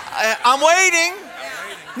 I'm waiting.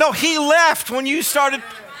 No, he left when you started.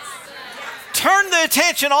 Turn the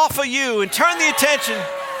attention off of you and turn the attention.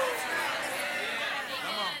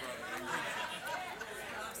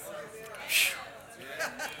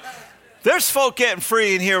 There's folk getting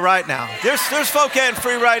free in here right now. There's folk getting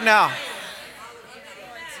free right now.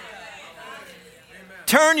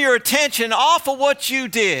 turn your attention off of what you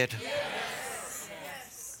did.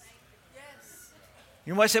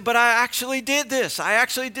 You might say, but I actually did this. I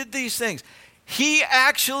actually did these things. He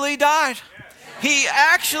actually died. He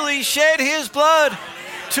actually shed his blood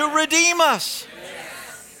to redeem us.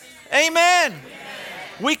 Amen.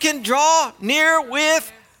 We can draw near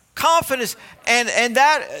with confidence. And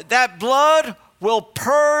that blood will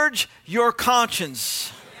purge your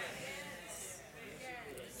conscience.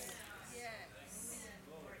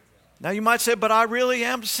 Now you might say, but I really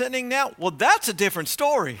am sinning now. Well, that's a different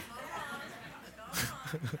story.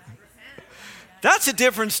 That's a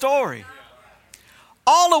different story.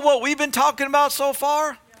 All of what we've been talking about so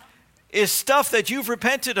far is stuff that you've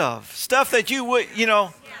repented of. Stuff that you would,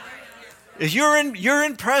 if you're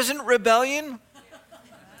in present rebellion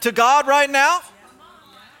to God right now,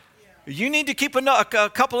 you need to keep a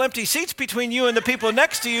couple empty seats between you and the people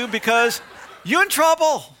next to you, because you're in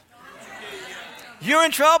trouble. You're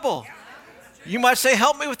in trouble. You might say,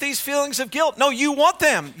 help me with these feelings of guilt. No, you want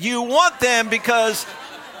them. You want them because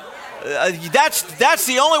that's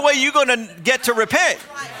the only way you're going to get to repent.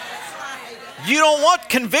 You don't want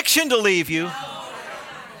conviction to leave you.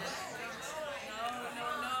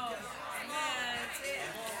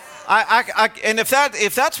 And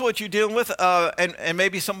if that's what you're dealing with, and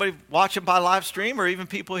maybe somebody watching by live stream or even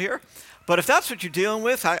people here, but if that's what you're dealing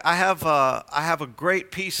with, I have a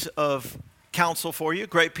great piece of counsel for you,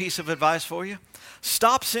 great piece of advice for you.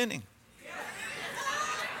 Stop sinning.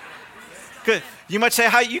 Good. You might say,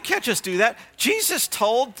 "How you can't just do that?"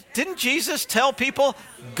 Didn't Jesus tell people,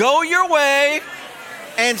 "Go your way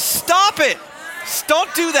and stop it.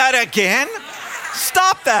 Don't do that again.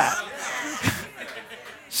 Stop that."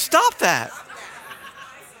 Stop that.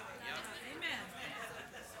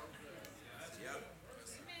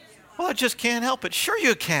 Well, I just can't help it. Sure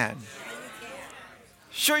you can.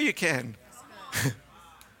 Sure you can.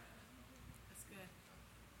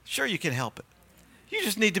 Sure you can help it. You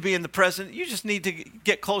just need to be in the present. You just need to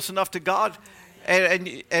get close enough to God, and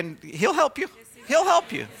He'll help you. He'll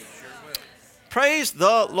help you. Praise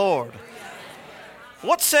the Lord.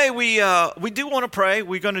 What say we do want to pray.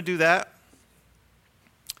 We're going to do that.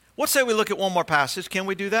 What say we look at one more passage? Can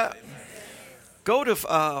we do that? Go to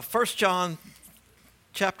 1 John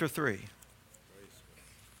chapter 3.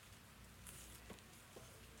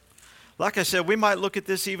 Like I said, we might look at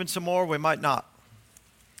this even some more. We might not.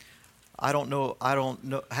 I don't know.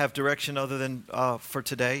 Have direction other than for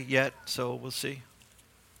today yet, so we'll see.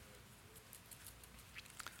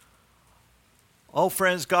 Oh,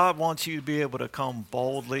 friends, God wants you to be able to come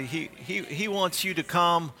boldly. He wants you to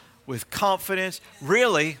come with confidence.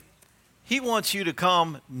 Really, He wants you to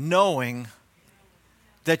come knowing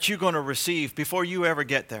that you're going to receive before you ever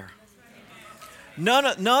get there. None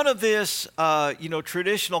of this,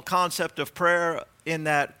 traditional concept of prayer in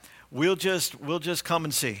that we'll just come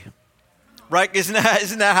and see. Right? Isn't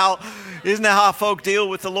that how folk deal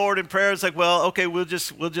with the Lord in prayer? It's like, well, okay, we'll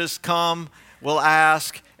just come, we'll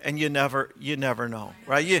ask, and you never know,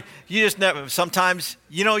 right? You just never. Sometimes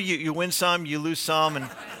you win some, you lose some, and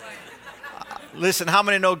listen, how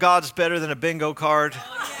many know God's better than a bingo card?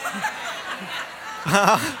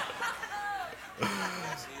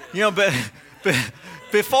 But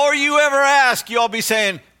before you ever ask, you'll be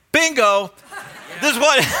saying, "Bingo, this is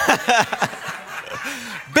what."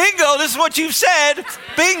 Bingo, this is what you've said.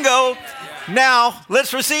 Bingo. Now,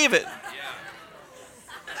 let's receive it.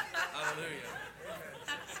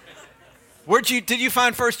 Did you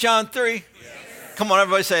find 1 John 3? Yes. Come on,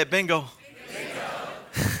 everybody say it. Bingo.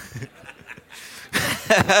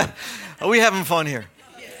 Are we having fun here?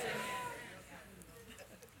 Yes.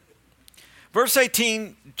 Verse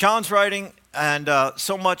 18, John's writing, and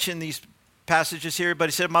so much in these passages here, but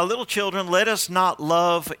he said, "My little children, let us not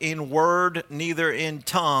love in word, neither in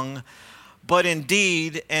tongue, but in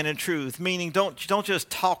deed and in truth." Meaning, don't just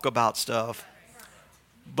talk about stuff,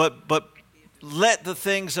 but let the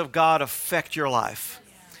things of God affect your life,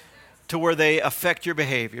 to where they affect your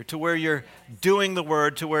behavior, to where you're doing the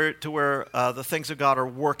word, to where the things of God are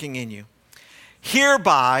working in you.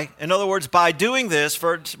 Hereby, in other words, by doing this,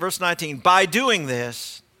 verse 19, by doing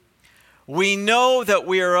this, we know that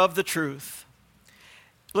we are of the truth.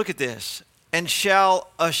 Look at this. And shall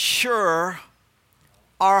assure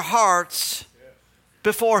our hearts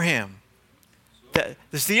before Him. This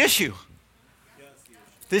is the issue.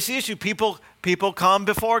 This is the issue. People come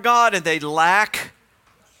before God and they lack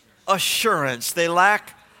assurance. They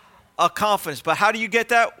lack a confidence. But how do you get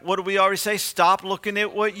that? What do we already say? Stop looking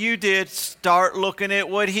at what you did. Start looking at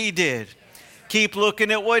what He did. Keep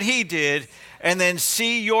looking at what He did. And then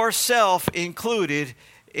see yourself included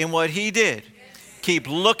in what He did. Keep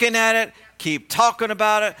looking at it. keep talking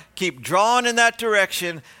about it, keep drawing in that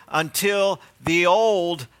direction until the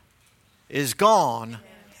old is gone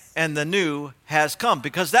and the new has come,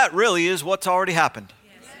 because that really is what's already happened.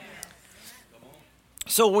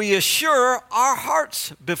 So we assure our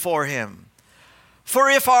hearts before him. For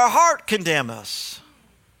if our heart condemn us,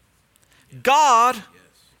 God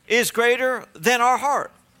is greater than our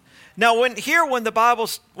heart. Now, when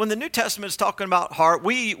the New Testament is talking about heart,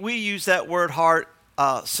 we use that word heart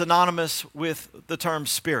synonymous with the term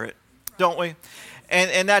spirit, don't we?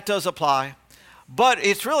 And that does apply. But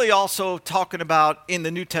it's really also talking about, in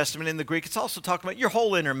the New Testament, in the Greek, it's also talking about your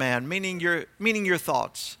whole inner man, meaning your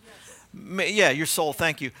thoughts. Yeah, your soul,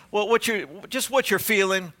 thank you. Well, what you're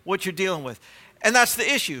feeling, what you're dealing with. And that's the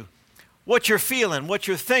issue. What you're feeling, what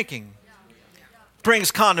you're thinking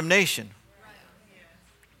brings condemnation.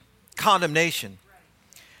 Condemnation.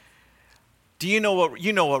 Do you know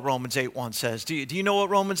what Romans 8:1 says? Do you know what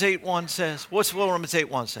Romans 8:1 says? What's what Romans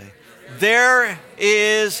 8:1 say? There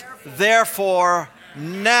is therefore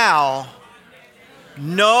now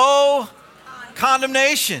no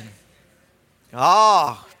condemnation.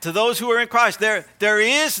 To those who are in Christ, there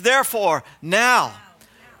is therefore now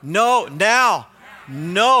no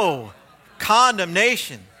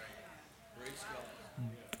condemnation.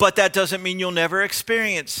 But that doesn't mean you'll never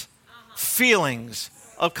experience feelings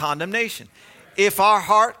of condemnation. If our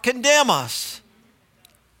heart condemn us,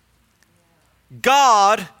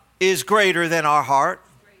 God is greater than our heart.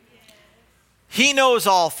 He knows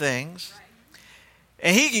all things.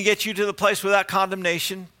 And he can get you to the place where that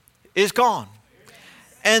condemnation is gone.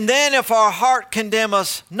 And then if our heart condemn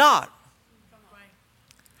us not,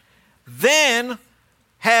 then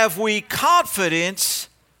have we confidence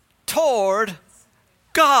toward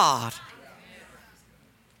God.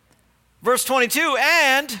 Verse 22,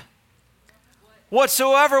 and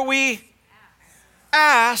whatsoever we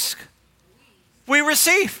ask, we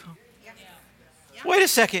receive. Wait a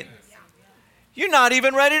second. You're not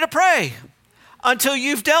even ready to pray until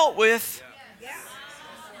you've dealt with,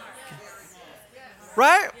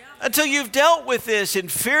 right? Until you've dealt with this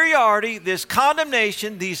inferiority, this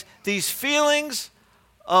condemnation, these feelings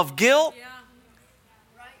of guilt.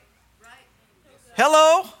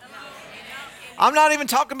 Hello? I'm not even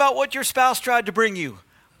talking about what your spouse tried to bring you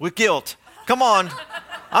with guilt. Come on.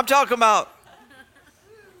 I'm talking about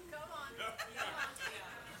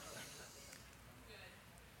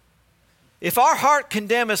if our heart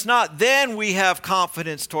condemn us not, then we have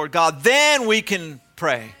confidence toward God. Then we can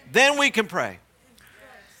pray. Then we can pray.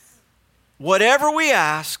 Whatever we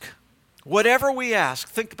ask,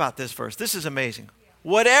 think about this verse. This is amazing.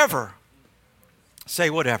 Whatever, say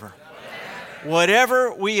whatever.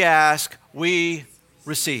 Whatever we ask, we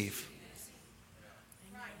receive.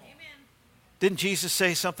 Didn't Jesus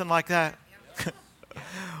say something like that?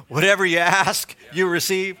 Whatever you ask, you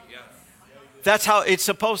receive. That's how it's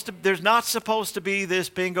supposed to. There's not supposed to be this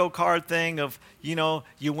bingo card thing of,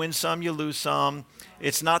 you win some, you lose some.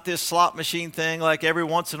 It's not this slot machine thing like every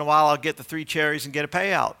once in a while I'll get the 3 cherries and get a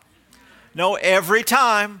payout. No, every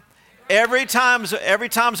time's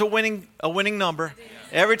a winning number.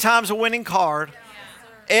 Every time's a winning card.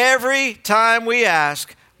 Every time we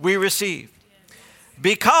ask, we receive.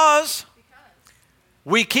 Because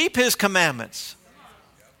we keep his commandments.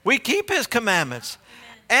 We keep his commandments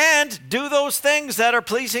and do those things that are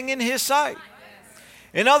pleasing in his sight.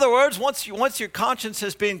 In other words, once your conscience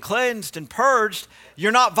has been cleansed and purged,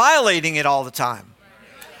 you're not violating it all the time.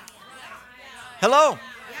 Hello?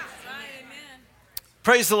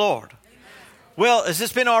 Praise the Lord. Well, has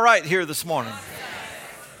this been all right here this morning?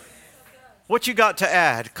 What you got to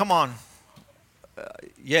add? Come on.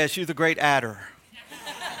 Yes, you're the great adder.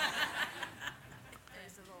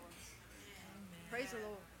 Praise the Lord. Praise the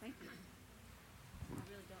Lord. Thank you. I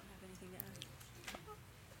really don't have anything to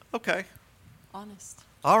add. Okay. Honest.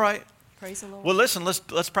 All right. Praise the Lord. Well, listen,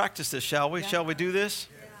 let's practice this, shall we? Yeah. Shall we do this?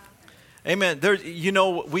 Yeah. Amen.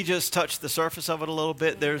 We just touched the surface of it a little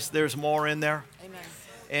bit. There's more in there. Amen.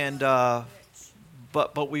 And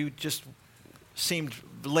but we just seemed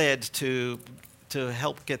led to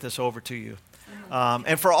help get this over to you,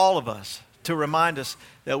 and for all of us to remind us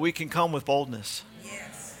that we can come with boldness.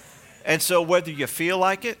 Yes. And so whether you feel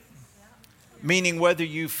like it, meaning whether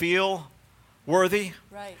you feel worthy,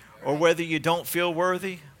 right, or whether you don't feel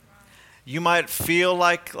worthy, you might feel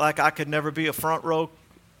like I could never be a front row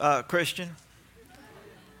Christian.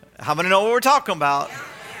 How many know what we're talking about?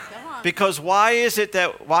 Because why is it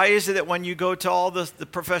that when you go to all the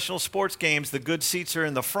professional sports games, the good seats are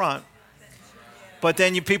in the front, but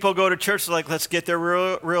then people go to church like, let's get there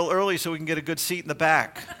real early so we can get a good seat in the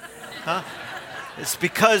back? Huh? It's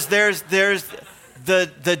because there's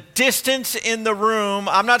the distance in the room,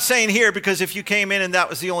 I'm not saying here because if you came in and that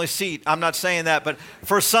was the only seat, I'm not saying that, but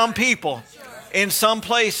for some people, in some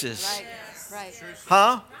places,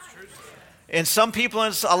 huh? In some people,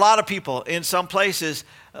 and a lot of people, in some places,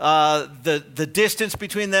 the distance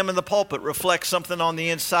between them and the pulpit reflects something on the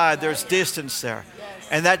inside. There's distance there.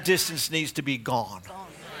 And that distance needs to be gone.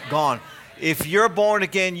 Gone. If you're born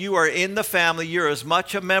again, you are in the family. You're as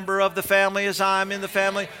much a member of the family as I'm in the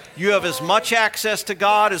family. You have as much access to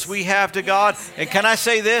God as we have to God. And can I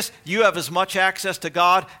say this? You have as much access to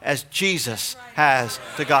God as Jesus has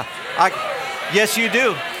to God. Yes, you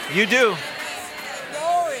do. You do.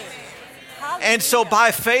 And so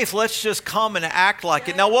by faith, let's just come and act like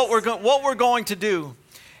it. Now, what we're going to do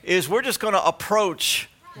is we're just going to approach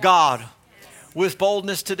God with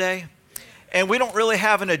boldness today. And we don't really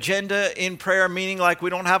have an agenda in prayer, meaning like we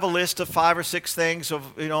don't have a list of 5 or 6 things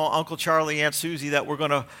of, Uncle Charlie, Aunt Susie that we're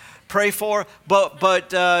going to pray for. But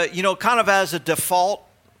kind of as a default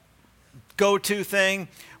go-to thing,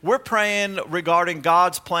 we're praying regarding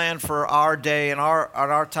God's plan for our day and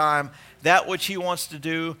our time, that which He wants to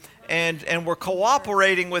do. And we're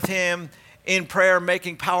cooperating with Him in prayer,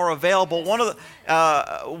 making power available. One of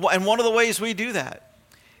the ways we do that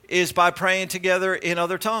is by praying together in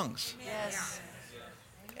other tongues. Yes.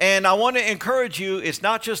 And I want to encourage you, it's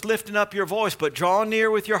not just lifting up your voice, but draw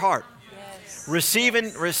near with your heart. Yes.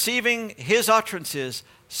 Receiving His utterances,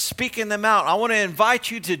 speaking them out. I want to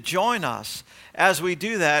invite you to join us as we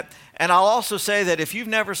do that. And I'll also say that if you've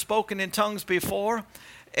never spoken in tongues before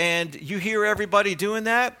and you hear everybody doing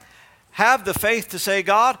that, have the faith to say,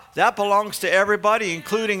 God, that belongs to everybody,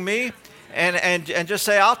 including me. And just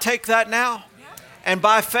say, I'll take that now. And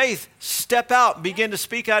by faith, step out and begin to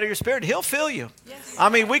speak out of your spirit. He'll fill you. Yes. I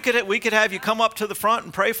mean, we could have you come up to the front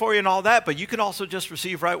and pray for you and all that, but you can also just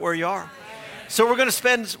receive right where you are. So we're going to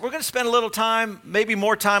spend a little time, maybe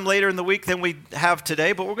more time later in the week than we have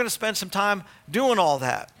today, but we're going to spend some time doing all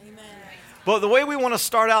that. Amen. But the way we want to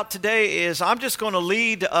start out today is I'm just going to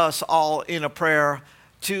lead us all in a prayer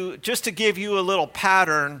to give you a little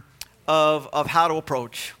pattern of how to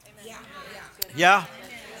approach. Amen. Yeah?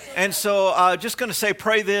 And so just going to say,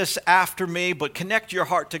 pray this after me, but connect your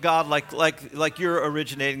heart to God like you're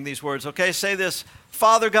originating these words, okay? Say this,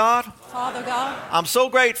 Father God. Father God. I'm so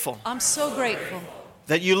grateful. I'm so grateful.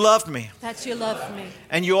 That you loved me. That you loved me.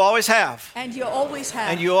 And you always have. And you always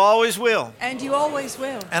have. And you always will. And you always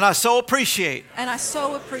will. And I so appreciate. And I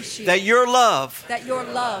so appreciate. That your love. That your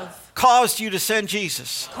love. Caused you to send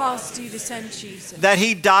Jesus. Caused you to send Jesus. That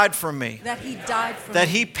He died for me. That He died for me. That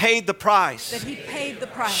He paid the price. That He paid the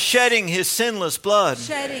price. Shedding His sinless blood.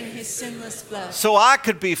 Shedding His sinless blood. So I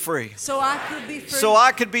could be free. So I could be free. So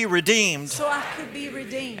I could be redeemed. So I could be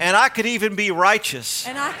redeemed. And I could even be righteous.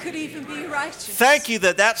 And I could even be righteous. Thank you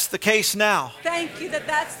that that's the case now. Thank you that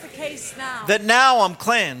that's the case now. That now I'm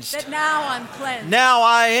cleansed. That now I'm cleansed. Now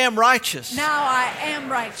I am righteous. Now I am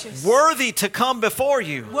righteous. Worthy to come before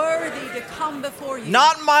you. Worthy to come before you.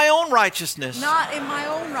 Not in my own righteousness. Not in my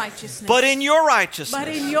own righteousness. But in your righteousness. But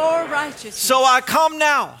in your righteousness. So I come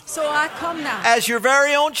now. So I come now. As your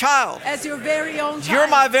very own child. As your very own child. You're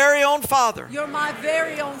my very own father. You're my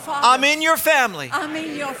very own father. I'm in your family. I'm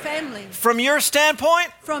in your family. From your standpoint.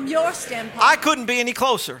 From your standpoint. I couldn't be any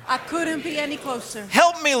closer. I couldn't be any closer.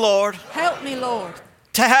 Help me, Lord. Help me, Lord.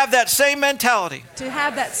 To have that same mentality. To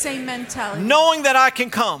have that same mentality. Knowing that I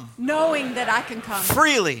can come. Knowing that I can come.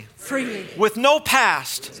 Freely. Freely. With no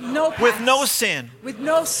past. No past. With no sin. With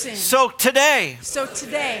no sin. So today.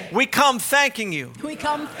 We come thanking you. We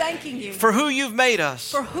come thanking you. For who you've made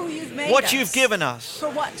us. For who you've made us. What you've given us.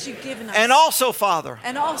 For what you've given us. And also, Father.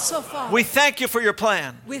 And also, Father. We thank you for your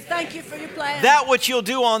plan. We thank you for your plan. That which you'll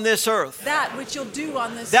do on this earth. That which you'll do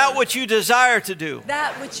on this earth. That which you desire to do.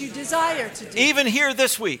 That which you desire to do. Even here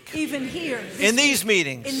this week. Even here. In these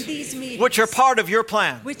meetings. In these meetings. Which are part of your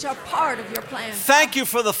plan. Which are part of your plan. Thank you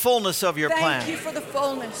for the fullness of your plan. Thank you for the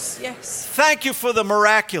fullness, yes. Thank you for the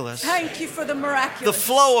miraculous. Thank you for the miraculous. The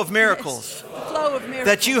flow of miracles. Yes. The flow of miracles.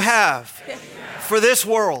 That you have. Yes. For this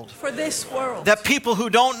world. For this world. That people who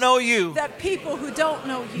don't know you. That people who don't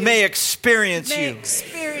know you. May experience you.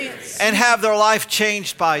 Experience and have their life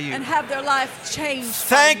changed by you. And have their life changed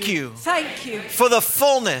Thank by you. you. Thank you. For the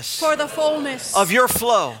fullness. For the fullness. Of your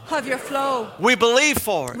flow. Of your flow. We believe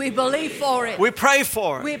for it. We believe for it. We pray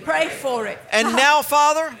for it. We pray for it. And now,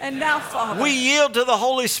 Father. And now, Father. We yield to the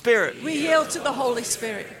Holy Spirit. We yield to the Holy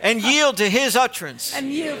Spirit. And yield to His utterance.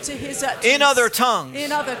 And yield to His utterance. In other tongues.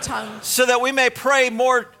 In other tongues. So that we may pray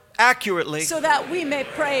more accurately so that we may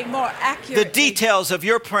pray more the accurately. details of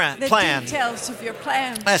your plan. The details of your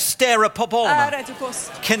plan. Estera popolna.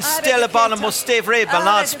 Ken stella bana mostevre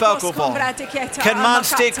balans bakovo. Ken man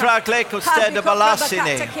ste krakleko steda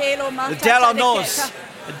balasine. Dalanos.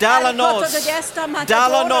 Dalanos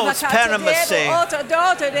Paramase,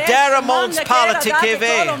 Daramons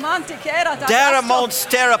Politikeve, Daramons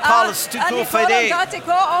Sterapolis Tukufede,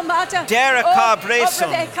 Darakar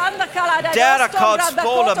Breson, Darakar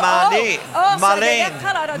Spola Mani, Malin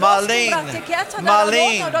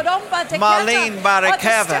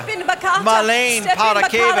Barakava, Malin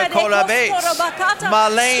Parakeva Kolabes,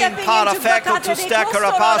 Malin Parafeco to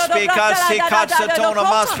Stakarapaspi Kasi Katsatona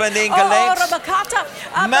Maspaningales.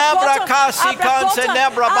 Mabrakasi kanse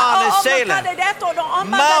nebraban selen.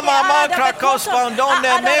 Mama makra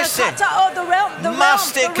kospondone messe.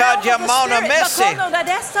 Mastika jamana messe.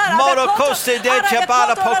 Moro koste de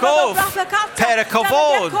chabara pokov.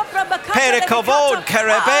 Perikovod. Perikovod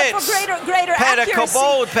karabets.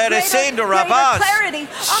 Perikovod peresendo rabas.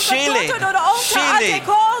 Shili.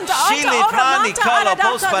 Shili prani kala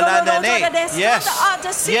pospanane.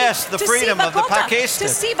 Yes, the freedom of the Pakistan.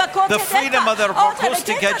 The freedom of the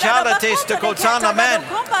Acoustica Chalates to Kotana man.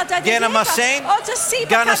 Ganamasen,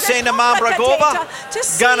 Ganasena Mabragova,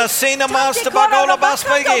 Ganasena Master Bagola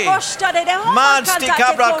Baspagi, Mansti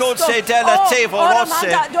Cabracose della Tevo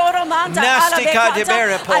Rosse, Nastica de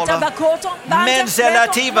Berepola,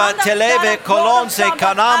 Menzelativa Televe Colonze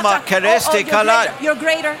Canama Kereste Calat,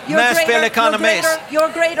 Mas Pelicanes,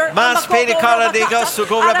 Mas Pelicara de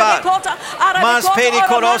Gasugorabat, Mas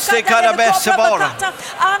Pelicorose Carabesabora,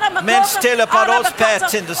 Men still Paros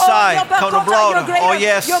pets in the side, Conobroda. Oh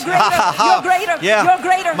yes, yeah.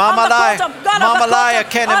 Mamalaya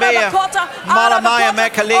Kenabia, Malamaya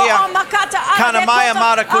Mekalia, Kanamaya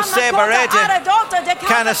Marakuse Barete,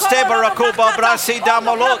 Canasteba Rakuba Brasi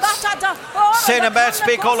Damolots, Senabats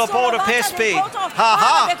Picola Porta Pespi,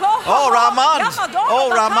 oh Raman, oh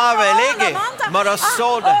Ramavelege,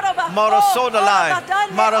 Marasoda Line,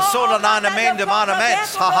 Marasoda Line Amenda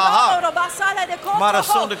Manamets,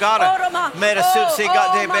 Marasonda Gada. Merasutsi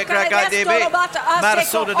got de Begraga de Be,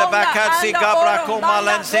 Marasoda de Bakatsi Gabra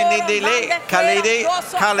Komalan Senidile, Kalidi,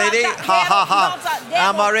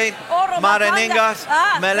 Amarin, Maraningas,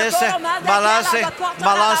 Melissa,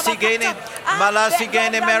 Malasi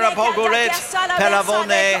Gene, Merapogoret,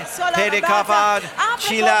 Pelavone, Pedicapad,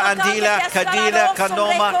 Chila Andila, Kadila,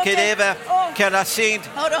 Kanoma, Kedeva, Kerasint,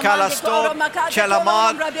 Kalastod,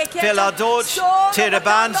 Chelaman, Philadot,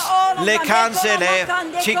 Tirabans, Lekansele,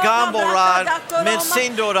 Chigamborad,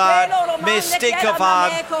 Mensindorad,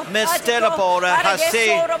 Mestikavad, Mestelapora,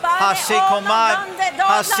 Hasikomad,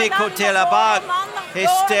 Hasikotelabad,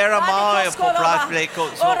 Hysteramaya, Popratleko,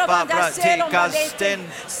 Sopapratika,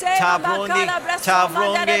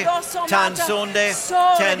 Tavrungi, Tansunde,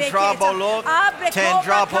 Tendrabolot,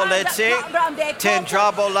 Tendrapoletsi,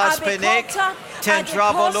 Tendrabolaspinik,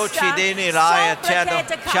 Tendrabolochidini Raya, Chani,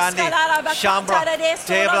 Shambra,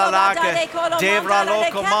 Devla Laka, Devra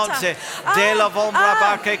Locomonte, De la Vombra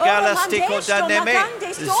Bake Galastico Daneme,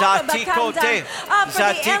 Zatiko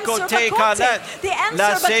Te Kalet,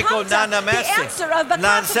 La Seco Nanamese,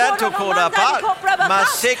 Lanzato Korabat,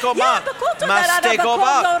 Maseko Man,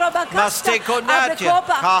 Masteko Natia,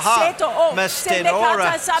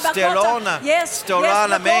 Mastenora, Sterona,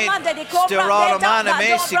 Storana Main, Storana Mana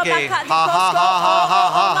Mesike,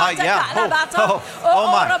 yeah. Oh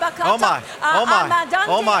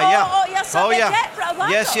my, yeah. Oh yeah.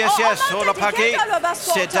 Yes. Sola Paki,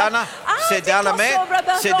 Sedana me,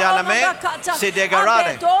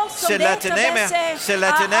 Sedegarade,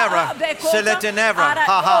 Seletenera,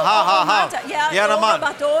 ha. Yanaman,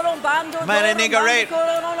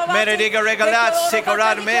 Menediga Regalat,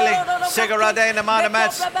 Sigarad Meli, Sigaradena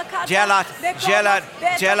Manamats,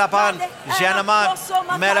 Jelapan, Janaman,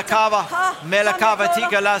 Melakava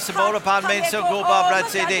Tigala Saborapan Menso Goba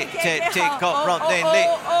Bratsidi, Tiko Rotten,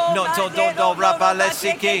 no don't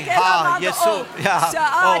Rabalesiki, Yesu,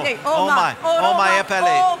 oh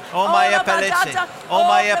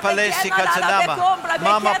my epilesi Katanama,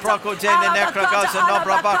 Mama Procodene Necragos and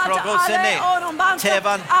Nobra Bacrogosene,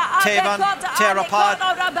 Tevan,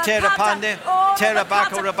 Terapande,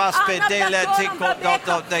 Terabaco Rabaspe, Dele Tico,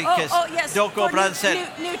 Doko Branset,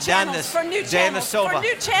 Janis Soba,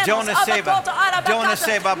 Jonas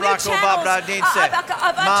Seba, Braco Babra Dinse,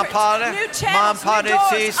 Mampare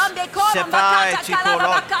Sis,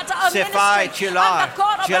 Sefai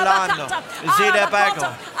Chilano,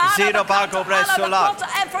 Zida Bago Bresolat,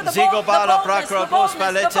 Zigo Bala Bracro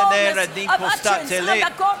Gospaletanera, Dinko Statele,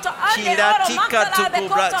 Chilatica to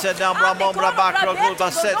Gubratsa, Nambra Mombra Bacro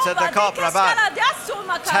Gubasets at the Coprabat,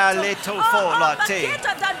 Tale tofo late.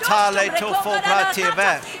 Tale tofo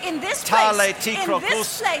prative. In this Tale place, in tikrokus.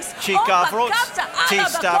 this place, Chikavros.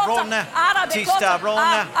 Tistavrona.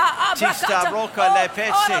 Tistavrona. Tistabroka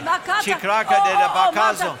lepesi. Chikraka de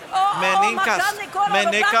bakazo. Meninkas.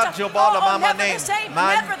 Menika jobala mamane.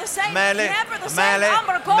 Mele. Mele.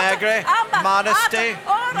 Megre. Malaste.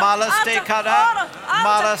 Malaste kada.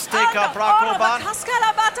 Malaste kabrakoban.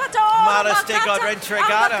 Malaste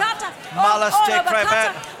kadrentregada. Malaste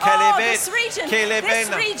krebet. Kelebet. Keleben.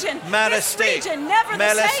 Malaste.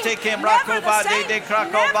 Malaste kimbrakoba de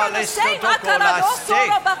krakoba listo dokolaste.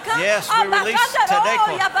 Yes, we release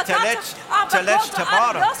Tadeko. Telech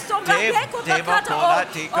Tabara. Deva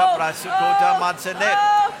Kolati Kaprasuko Mansanet.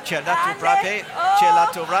 Chelatu Brate.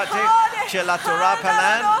 Chelatu Rate. Chelatu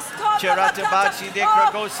Rapalan. Cheratu Bachi de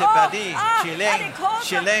Kragose Badi. Chilling.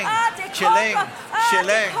 Chilling. Chilling.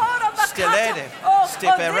 Chilling. Stilede.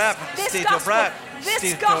 Stiperap. Stitobrat.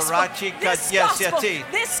 Stitorachi Katyasiati.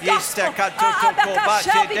 Yista Katuto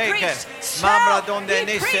Kobache Deke. Mamra Donde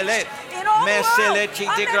Niselet. Meseleci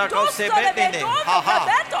de Kragose Bedine. Haha.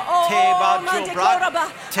 Teba Chobrat.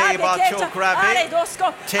 Teba Chokrabe.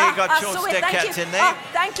 Tega Choste Katine.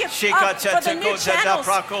 Shika Chatakota da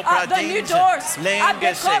Praco Pradins.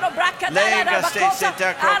 Lengase. Lengase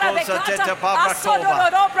Seta Krakosa Teta Pavrakova.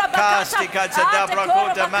 Kastika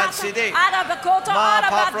Tadabrakoda Mansidi. Ma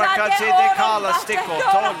Pavrakati de Kala Stico.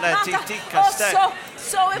 Tola Titika Stek.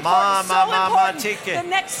 So important, Mama so tike. The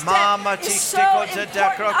next step Mama is so tiko important.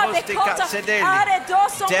 Tadakrakostika Sedeli.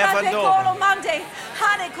 Devando.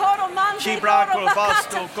 Chibraco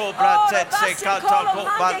Basto Cobra Tetse Katako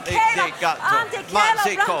Bante de Gato.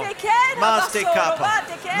 Matsiko. Mastikapa.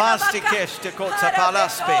 Mastikesh to Kota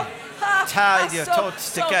Palaspe. Talia Tots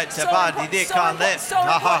to get to Badi de Kane.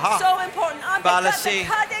 Ha ha ha. Balasi.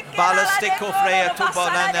 Balastico Freya to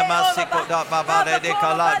Bonana Mastiko da Babade de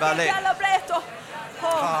Kalai Ballet. Ha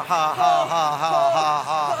ha ha ha ha ha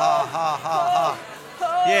ha ha ha ha.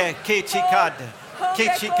 Yeah, Kichikade.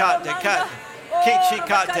 Kichikade kat.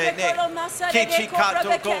 Kichikade ne.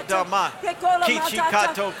 Kichikato go dama.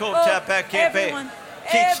 Kichikato go tapakebe.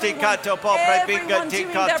 Kichikato pobre binga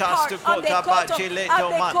tikatas to go tabachile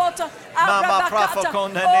doman. Mama Prafa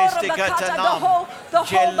Kondanestikata nam.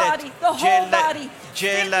 Jellet.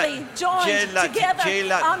 Jellet.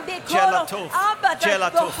 Gelato,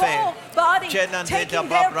 gelato fe, Genande da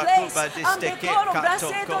Babra Cuba di Steke, Cato,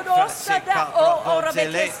 Seca,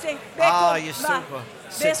 Zele, Ah, Yesuva,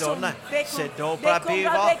 Sedona, Sedobra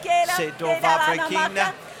Biva, Sedova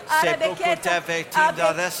Brekina, Sebukute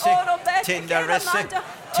Tindaresi, Tindaresi,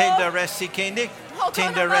 Tindaresi Kindi.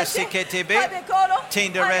 Tindaresi Ketebe,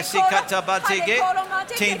 Tindaresi Katabatige,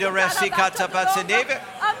 Tindaresi Katabatsinebe,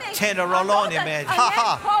 Tenderoloni man. Ha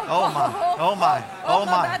ha. Oh my, oh my, oh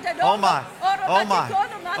my, oh my, oh my,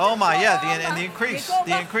 oh my, yeah, and the increase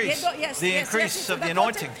of the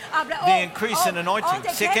anointing, the increase in anointing,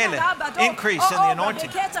 Sikele, increase in the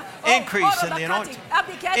anointing, increase in the anointing,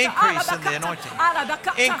 increase in the anointing,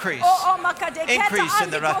 increase in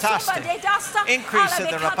the rataste, increase in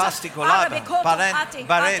the rapasti colada,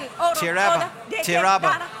 Baren,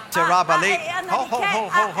 Tiraba, Tirabali, ho ho ho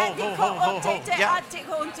ho ho ho ho ho,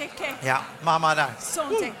 yeah, mama da,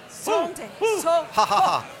 ha ha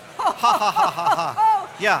ha, ha ha ha ha ha,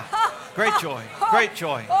 yeah, great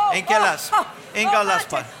joy,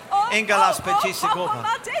 Ingalaspa, Chisigova,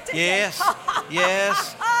 yes,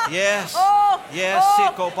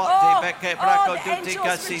 Sikoba de Beke Braco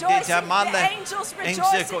Dutica Sidita Male,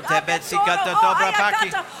 Insiko Tebetsika Dobra Paki,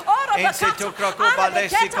 Insito Krakoba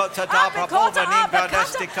Lesikota Dabra Pova Ninga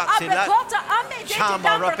Destica Silat,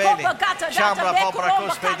 Chamba Rabeli, Chamba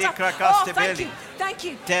Bobracos Pedica Castibeli. Thank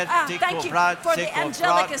you. Thank you for the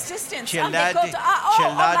angelic assistance. Chilade,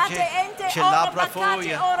 Chilabra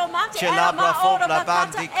Foya, Chilabra Fola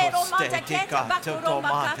Bandicos, Tetica,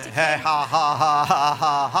 Totomate. Ha ha ha ha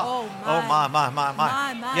ha ha. Oh my.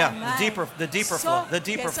 Yeah, the deeper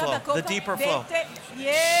flow.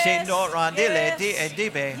 Shindo Randile di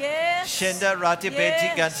Edibe, Shinda Ratibeti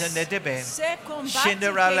Gansan Edibe,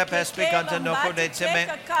 Shinda Rala Pespe Gantanoko de Cement,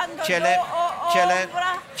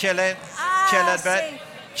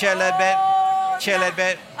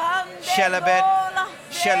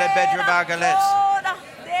 Chelebet Rabagales,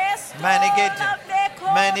 Manigit,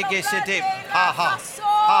 ha ha,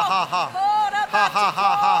 ha ha ha, ha ha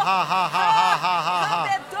ha ha ha ha ha ha.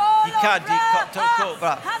 Ikadi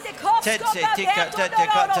Kotokobra, Tetse Tika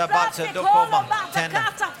Tetekata Batsa Dokoma, Tena,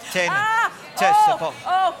 Tessabo,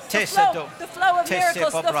 Tessado,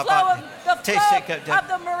 Tessabo Rabati, Tessica,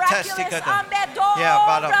 Tessica, yeah,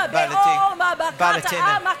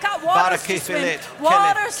 Balatina, waters to swim.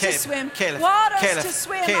 Waters to swim. Waters to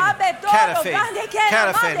swim.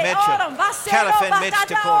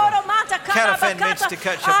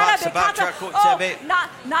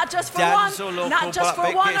 Not just for one, not just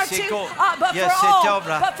for one or two, but for all.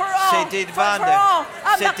 But for all.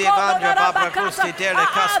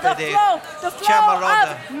 The flow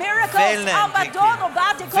of miracles.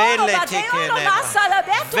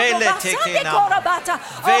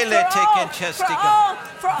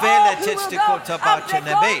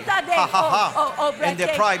 And the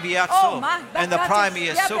Pribiatso, and the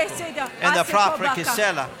Primiasuko, and the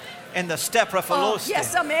Praprikisela, and the Steprafalosti,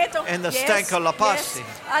 and the Stankolapasti,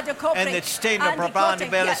 and the Stain of Brabani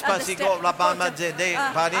Belaspasigo, Labama Zede,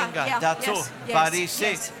 Baringa, Datu,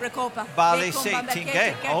 Barise, Balise,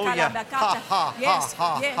 Tinge. Oh, yeah. Ha, ha,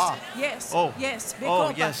 ha, ha. Oh, yes.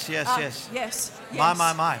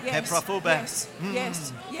 My. Peprafube.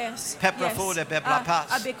 Yes. Peprafude, Bebrapas.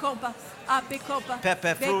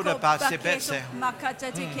 Peprafrude, Basibese.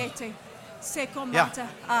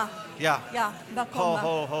 Yeah.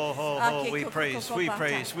 Ho. We praise. We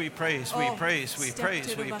praise.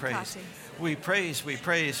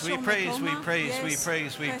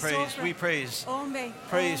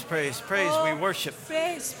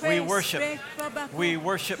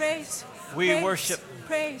 We worship.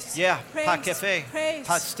 Yeah, Pakefe,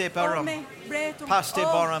 Pastebarum,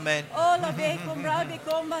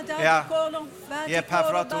 yeah,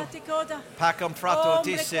 Pafrato, Pacum Frato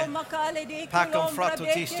Tisse, Pacum Frato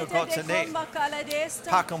Tisto Gotsene,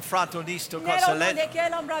 Pacum Frato Listo Gotsalet,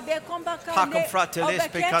 Pacum Fratelis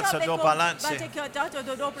Pecazza do Balance,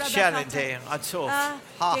 Shalende, Atso, ha.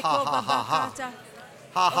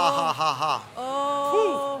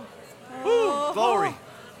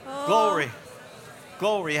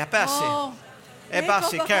 Glory,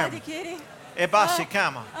 Ebasi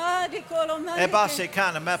Kama, Ebasi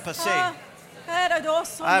Kana, Mapase,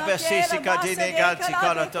 Abasi Kadine Gazi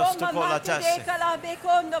Karatos to Colatase.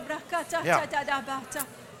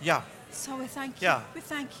 Yeah. So we thank you. Yeah. We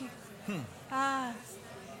thank you.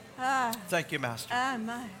 Thank you, Master.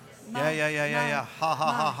 My. Yeah.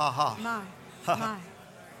 Ha. My.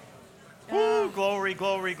 Woo, glory.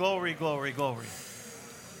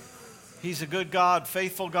 He's a good God,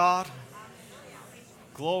 faithful God.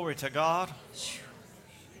 Glory to God.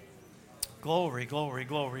 Glory.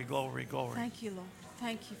 Thank you, Lord.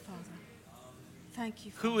 Thank you, Father. Thank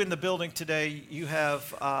you, Father. Who in the building today, you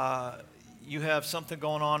have something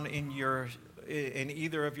going on in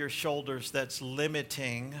either of your shoulders that's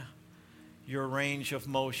limiting your range of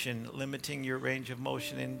motion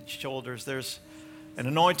in shoulders? There's an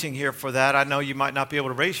anointing here for that. I know you might not be able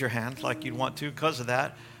to raise your hand like you'd want to because of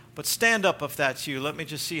that. But stand up if that's you. Let me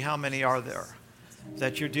just see how many are there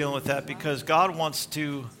that you're dealing with that, because God wants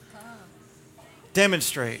to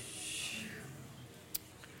demonstrate.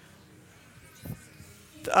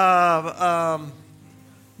 Ma'am,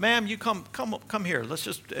 you come here. Let's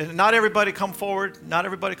just, not everybody come forward. Not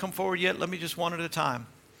everybody come forward yet. Let me just one at a time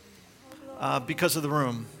because of the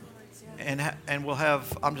room. And we'll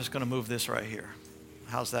have, I'm just going to move this right here.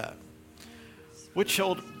 How's that? Which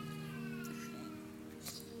shoulder?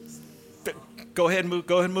 Go ahead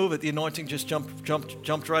and move it. The anointing just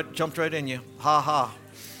jumped right in you. Ha.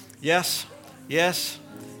 Yes.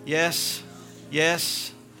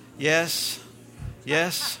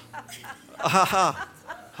 Ha.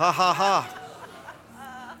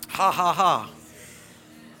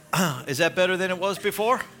 Is that better than it was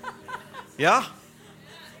before? Yeah?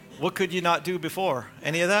 What could you not do before?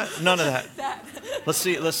 Any of that? None of that. Let's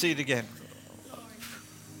see it again.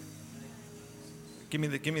 Give me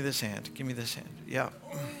this hand. Yeah.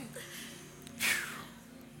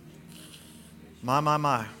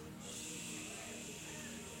 My.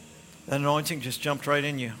 That anointing just jumped right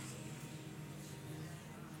in you.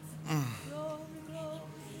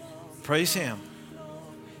 Praise Him.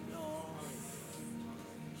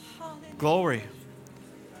 Glory.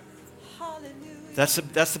 That's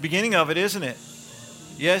the beginning of it, isn't it?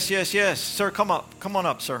 Yes. Sir, come on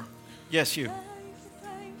up, sir. Yes, you.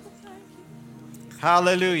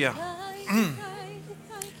 Hallelujah.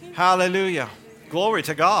 Hallelujah. Glory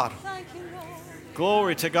to God.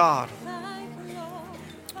 Glory to God.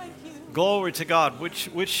 Glory to God.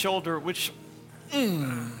 Which shoulder,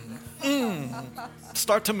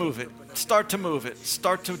 Start to move it. Start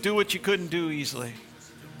to do what you couldn't do easily.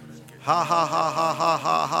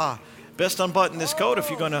 Ha. Best unbutton this coat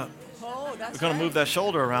if you're gonna move that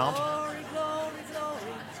shoulder around.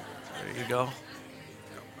 There you go.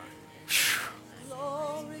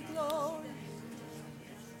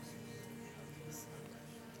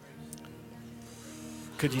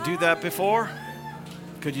 Could you do that before?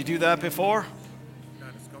 Could you do that before?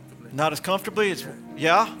 Not as comfortably. Not as comfortably?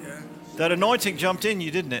 Yeah? Yeah. That anointing jumped in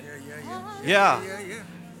you, didn't it? Yeah. Yeah.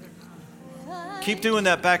 Keep doing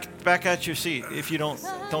that back at your seat. If you don't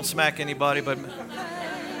smack anybody, but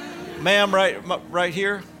ma'am, right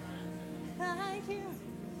here.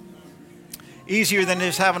 Easier than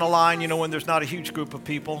just having a line, when there's not a huge group of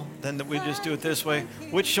people. Then we just do it this way.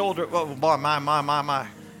 Which shoulder? Oh, boy, my.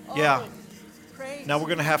 Yeah. Now we're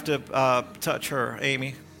going to have to touch her,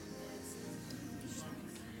 Amy.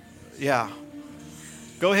 Yeah.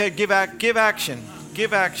 Go ahead, give action.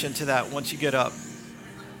 Give action to that once you get up.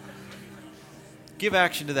 Give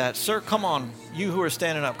action to that. Sir, come on. You who are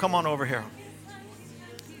standing up, come on over here.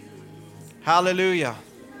 Hallelujah.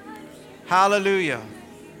 Hallelujah.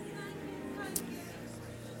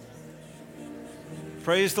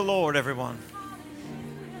 Praise the Lord, everyone.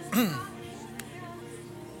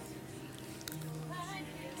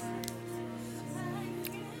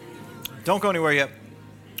 Don't go anywhere yet.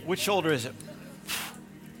 Which shoulder is it?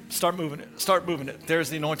 Start moving it. Start moving it. There's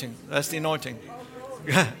the anointing. That's the anointing.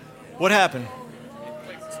 What happened?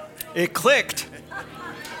 It clicked.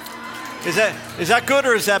 Is that good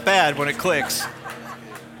or is that bad when it clicks?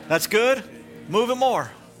 That's good? Move it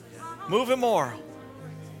more. Move it more.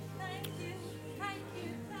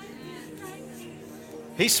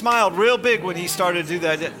 He smiled real big when he started to do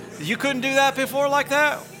that. You couldn't do that before like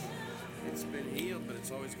that? It's been healed, but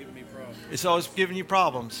it's always giving me problems. It's always giving you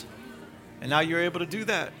problems. And now you're able to do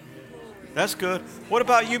that. That's good. What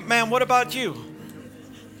about you, ma'am? What about you?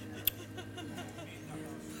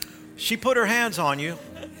 She put her hands on you.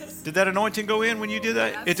 Did that anointing go in when you did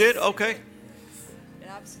that? It did? Okay. It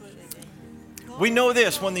absolutely did. We know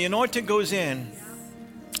this. When the anointing goes in,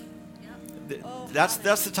 that's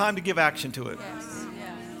the time to give action to it. Yes.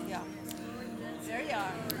 Yeah. There you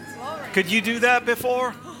are. Glory. Could you do that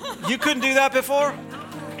before? You couldn't do that before?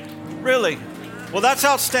 Really? Well, that's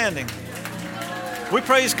outstanding. We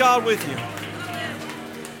praise God with you.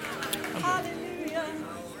 Hallelujah.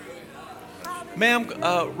 Ma'am,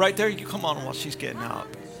 right there, you come on while she's getting out.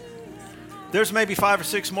 There's maybe 5 or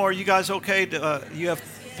 6 more. You guys okay? You have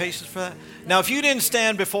patience for that? Now, if you didn't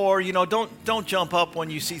stand before, don't jump up when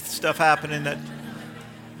you see stuff happening that,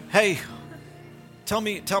 hey, tell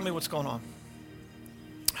me what's going on.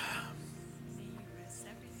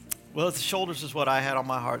 Well, the shoulders is what I had on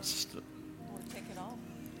my heart. We'll take it off.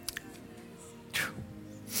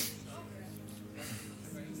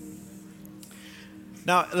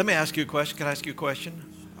 Now, let me ask you a question. Can I ask you a question?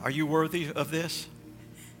 Are you worthy of this?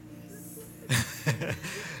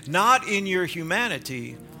 Not in your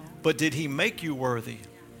humanity, but did he make you worthy?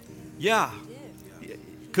 Yeah.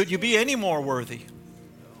 Could you be any more worthy?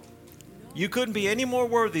 You couldn't be any more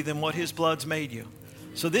worthy than what his blood's made you.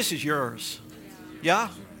 So this is yours. Yeah?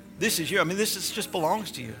 This is yours. I mean, this just belongs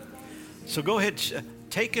to you. So go ahead,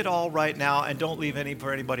 take it all right now and don't leave any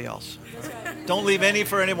for anybody else. Don't leave any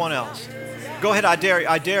for anyone else. Go ahead, I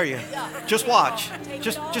dare you. Just watch.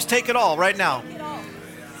 Just take it all right now.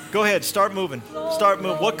 Go ahead, start moving. Start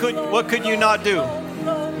moving. What could you not do?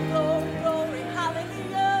 Glory,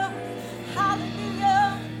 hallelujah,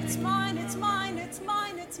 hallelujah. It's mine, it's mine, it's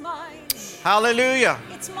mine, it's mine. Hallelujah.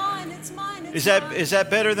 It's mine, it's mine, it's Is that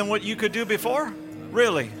better than what you could do before?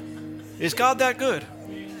 Really? Is God that good?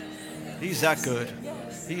 He's that good.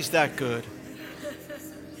 He's that good.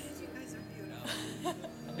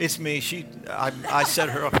 It's me. I set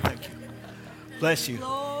her up. Thank you. Bless you.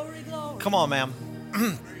 Glory, glory. Come on, ma'am.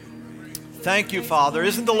 Thank you, Father.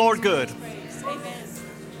 Isn't the Lord good? Amen.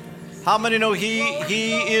 How many know He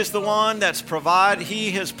is the one that's provided? He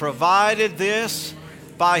has provided this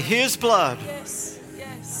by His blood. Yes,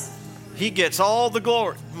 yes. He gets all the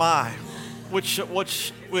glory. Which,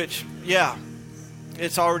 yeah,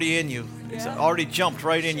 it's already in you. It's already jumped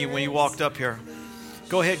right in you when you walked up here.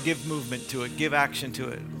 Go ahead, give movement to it. Give action to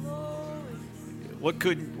it. What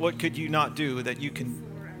could you not do that you can?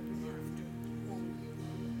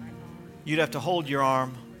 You'd have to hold your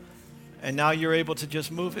arm, and now you're able to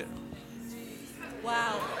just move it.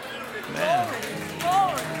 Wow. Man.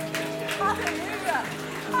 Glory. Hallelujah.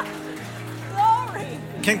 Glory.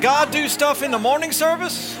 Can God do stuff in the morning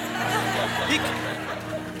service?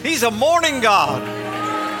 He's a morning God.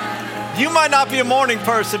 You might not be a morning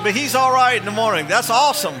person, but He's all right in the morning. That's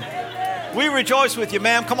awesome. We rejoice with you,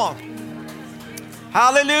 ma'am. Come on.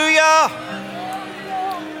 Hallelujah.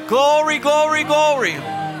 Glory, glory, glory.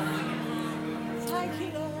 Thank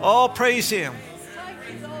you, Lord. Oh, praise Him. Thank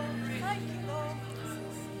you, Lord. Thank you, Lord.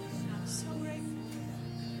 So grateful.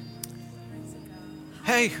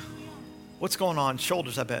 Hey, what's going on?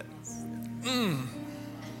 Shoulders, I bet.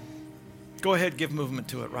 Go ahead, give movement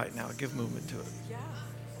to it right now. Give movement to it.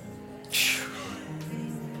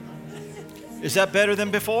 Is that better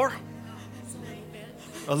than before?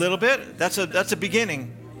 A little bit? That's a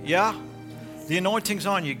beginning. Yeah? The anointing's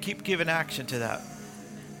on you. Keep giving action to that.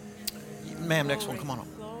 Ma'am, next one. Come on up.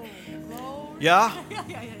 Yeah?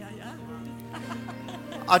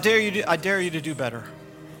 I dare you to do better.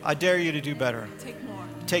 I dare you to do better.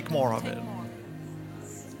 Take more of it.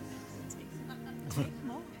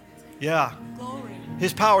 Yeah.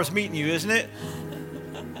 His power's meeting you, isn't it?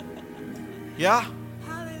 Yeah?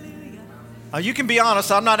 You can be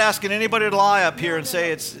honest. I'm not asking anybody to lie up here and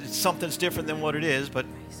say it's something's different than what it is, but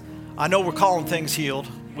I know we're calling things healed.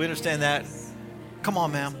 We understand that. Come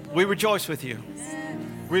on, ma'am. We rejoice with you.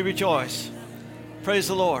 We rejoice. Praise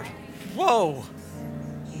the Lord. Whoa.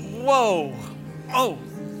 Whoa. Oh.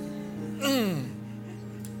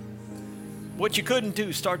 What you couldn't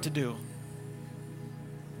do, start to do.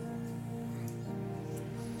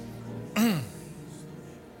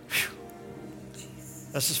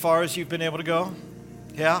 That's as far as you've been able to go?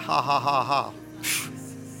 Yeah? Ha, ha, ha, ha.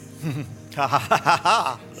 Ha, ha, ha,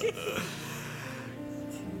 ha.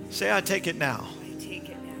 Say, I take it now.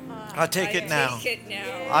 I take it now.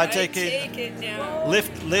 I take it now.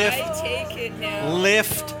 Lift. Lift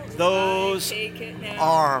those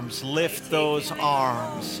arms. Lift those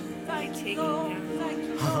arms.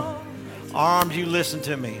 Arms, you listen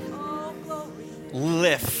to me.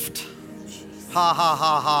 Lift. Ha ha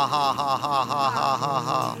ha ha ha ha ha ha ha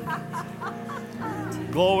ha.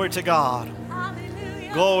 Glory to God.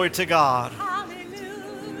 Glory to God.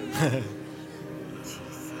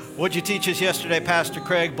 What'd you teach us yesterday, Pastor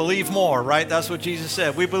Craig? Believe more, right? That's what Jesus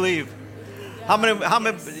said. We believe. How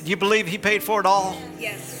many do you believe he paid for it all?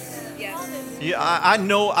 Yes. Yeah, I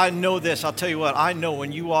know this. I'll tell you what, I know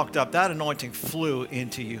when you walked up, that anointing flew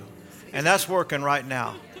into you. And that's working right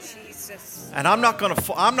now. And I'm not going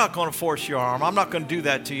to force your arm. I'm not going to do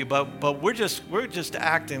that to you, but we're just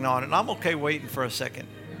acting on it. And I'm okay waiting for a second.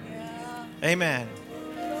 Amen.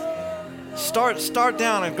 Start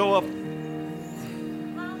down and go up.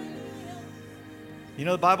 You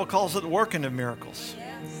know, the Bible calls it the working of miracles.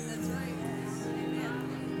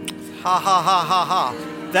 Ha ha ha ha ha.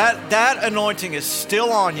 That anointing is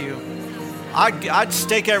still on you. I'd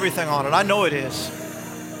stake everything on it. I know it is.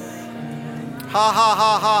 Ha ha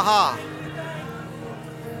ha ha ha.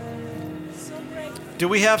 Do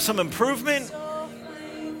we have some improvement?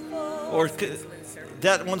 Or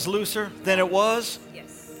that one's looser than it was?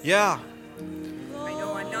 Yes. Yeah. I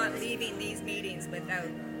know I'm not leaving these meetings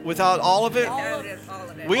without all of it? Without all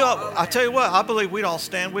of it. I tell you what, I believe we'd all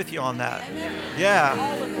stand with you on that. Yeah.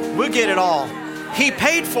 We'll get it all. He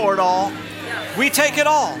paid for it all. We take it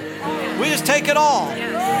all. We just take it all.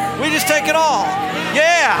 We just take it all.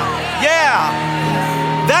 Yeah.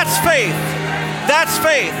 Yeah. That's faith. That's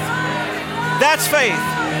faith. That's faith.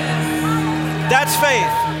 That's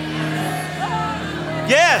faith.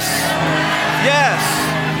 Yes. Yes.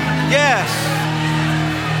 Yes.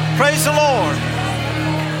 Praise the Lord.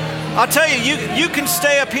 I'll tell you, you can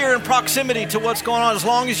stay up here in proximity to what's going on as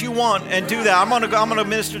long as you want and do that. I'm gonna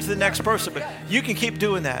minister to the next person, but you can keep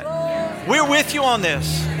doing that. We're with you on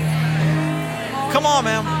this. Come on,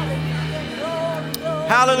 ma'am.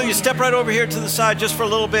 Hallelujah. Step right over here to the side just for a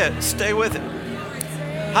little bit. Stay with it.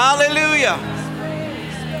 Hallelujah.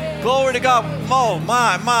 Glory to God. Oh,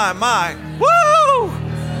 my. Woo!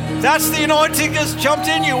 That's the anointing that's jumped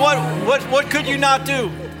in you. What could you not do?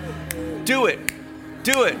 Do it.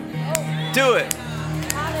 Do it. Do it.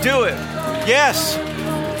 Do it. Yes.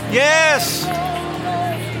 Yes.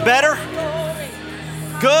 Better?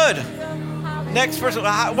 Good. Next person.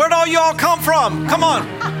 Where'd all y'all come from? Come on.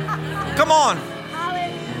 Come on.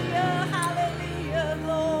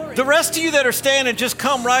 The rest of you that are standing, just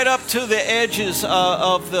come right up to the edges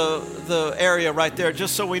of the area right there,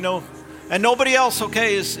 just so we know. And nobody else,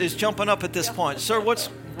 okay, is jumping up at this point. Sir,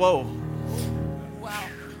 whoa. Wow.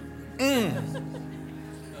 Thank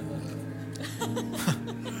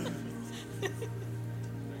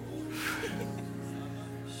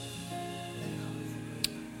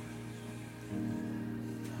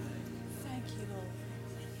you, Lord.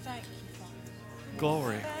 Thank you, Father.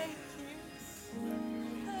 Glory.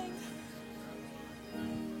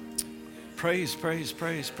 Praise.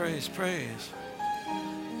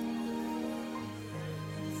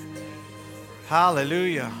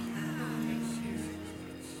 Hallelujah.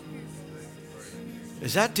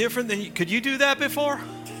 Is that different than could you do that before?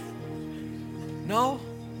 No?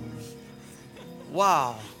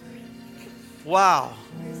 Wow.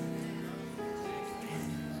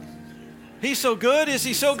 He's so good. Is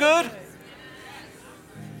he so good?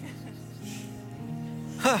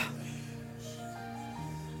 Huh.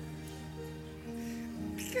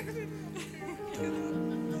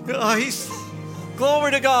 Oh,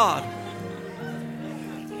 God.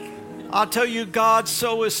 I'll tell you, God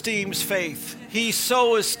so esteems faith. He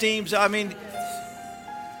so esteems, I mean,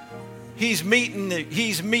 He's meeting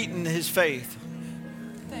his faith.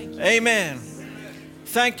 Thank you. Amen.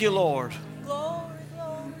 Thank you, Lord. Glory,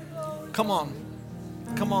 glory, glory. Come on.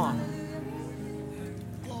 Come on.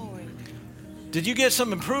 Glory. Did you get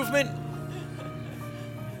some improvement?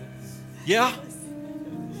 Yeah?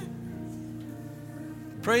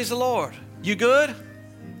 Praise the Lord. You good?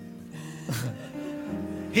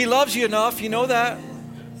 He loves you enough. You know that?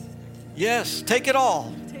 Yes. Take it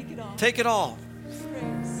all. Take it all. Take it all.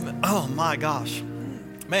 Praise. Oh my gosh.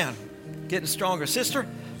 Man, getting stronger. Sister,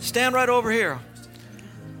 stand right over here.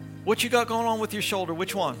 What you got going on with your shoulder?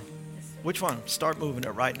 Which one? Which one? Start moving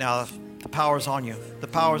it right now. The power's on you. The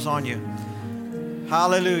power's on you.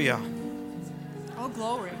 Hallelujah. Oh,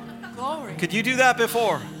 glory. Glory. Could you do that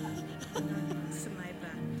before? It's my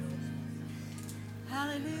back.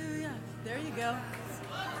 Hallelujah. There you go.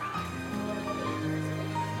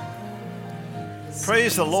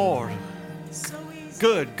 Praise the Lord. So easy.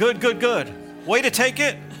 Good, good, good, good. Way to take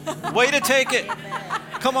it. Way to take it.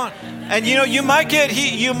 Come on. And you know, you might get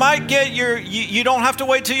you don't have to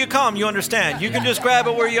wait till you come, you understand. You can just grab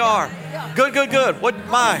it where you are. Good, good, good. What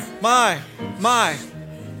my.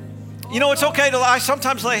 You know, it's okay I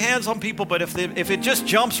sometimes lay hands on people, but if it just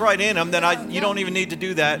jumps right in them, then you don't even need to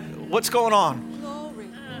do that. What's going on? Glory.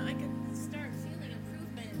 I could start feeling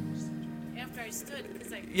improvement after I stood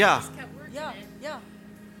because I Yeah. just kept working Yeah, it. yeah.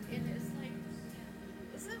 And it's like,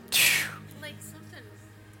 is it like something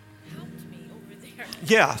helped me over there?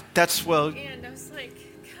 Yeah, that's well. And I was like,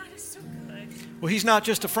 God is so good. Well, He's not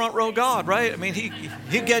just a front row God, right? I mean,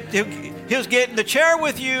 he'll get in the chair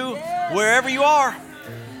with you wherever you are.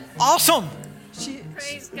 Awesome.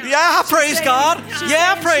 Praise God. Yeah, praise God.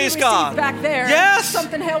 Yeah, praise She God. received back there. Yes.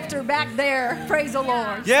 Something helped her back there. Praise the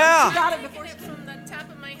Lord. Yeah. She got it Taking before it from the top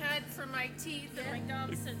of my head for my teeth and my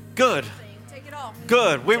gums and Good. everything. Take it off.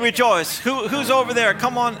 Good. We rejoice. Who's over there?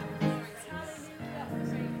 Come on.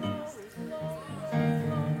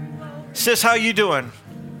 Sis, how you doing?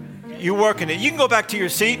 You working it. You can go back to your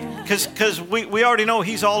seat because we already know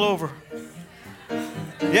He's all over.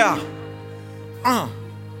 Yeah.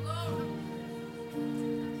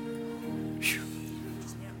 Phew.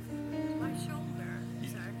 My shoulder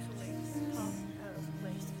is actually popped out of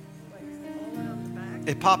place, like all around the back.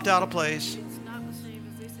 It popped out of place. It's not the same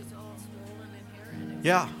as this. It's all swollen in here, and it,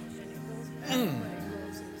 Yeah. and it goes back when it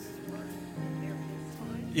goes it's every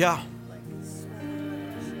time. Yeah. Like it's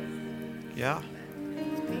swollen. Yeah.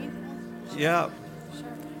 It's painful. Yeah.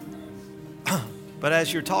 But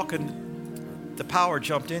as you're talking, the power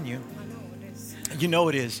jumped in you. I know it is. You know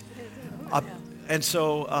it is. And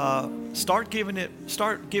so start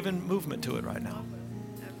giving movement to it right now.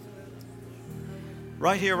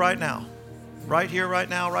 Right here, right now. Right here, right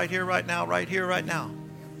now, right here, right now, right here, right now.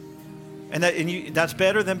 And that's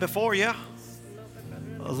better than before, yeah?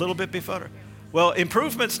 A little bit better. Well,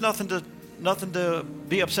 improvement's nothing to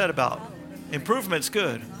be upset about. Improvement's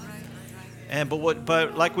good.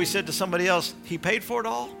 But like we said to somebody else, He paid for it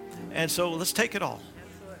all, and so let's take it all.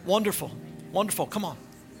 Wonderful, wonderful. Come on.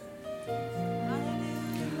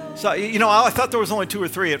 So you know, I thought there was only 2 or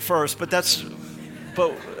 3 at first, but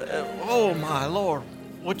oh my Lord,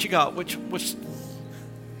 what you got? Which?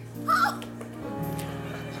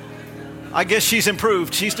 I guess she's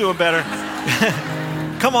improved. She's doing better.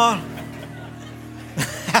 Come on.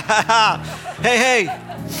 Hey.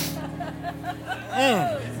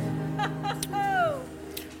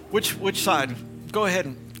 Which side? Go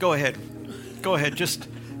ahead.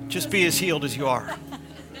 Just be as healed as you are.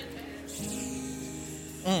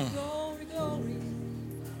 Glory, glory.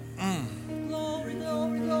 Glory,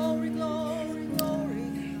 glory, glory, glory,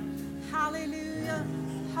 glory. Hallelujah.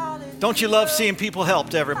 Hallelujah. Don't you love seeing people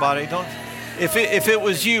helped, everybody? If it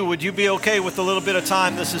was you, would you be okay with the little bit of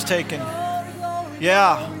time this is taking? Glory, glory,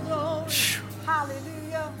 Yeah. glory, glory.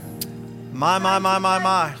 Hallelujah. My.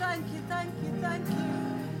 Thank you.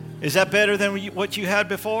 Is that better than what you had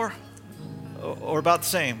before? Or about the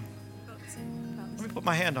same? Let me put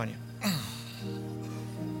my hand on you.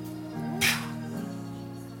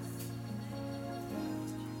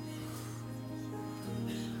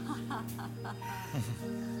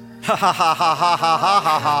 Ha ha ha ha ha ha ha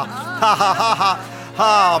ha ha ha ha ha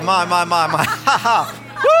ha my ha ha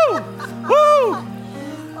woo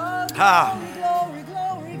ha.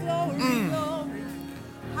 Glory.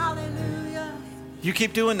 Hallelujah. You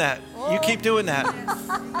keep doing that. You keep doing that.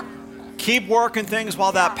 Keep working things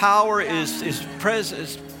while that power is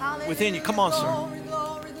present within you. Come on, sir.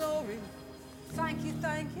 Glory. Thank you.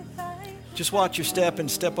 Just watch your step and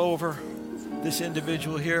step over. This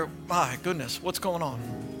individual here, my goodness, what's going on?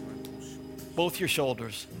 Both your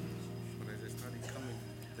shoulders. When I started coming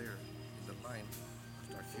there in the line,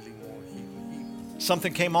 I started feeling more heat.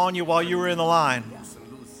 Something came on you while you were in the line. Loose and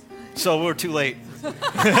loose. So we're too late.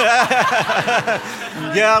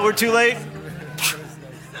 Yeah, we're too late.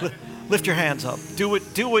 Lift your hands up. Do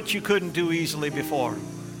what you couldn't do easily before.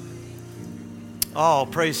 Oh,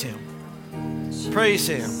 praise Him. Praise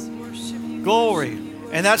Him. Glory.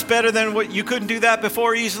 And that's better than what you couldn't do that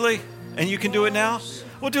before easily, and you can do it now?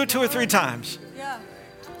 We'll do it 2 or 3 times. Yeah.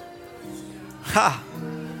 Ha!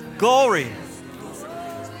 Glory.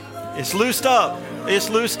 It's loosed up. It's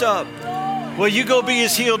loosed up. Well, you go be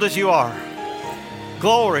as healed as you are.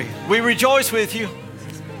 Glory. We rejoice with you.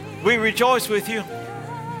 We rejoice with you.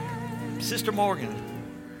 Sister Morgan.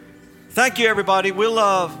 Thank you, everybody. We'll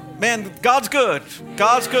man, God's good.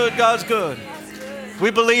 God's good. God's good. We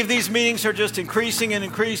believe these meetings are just increasing and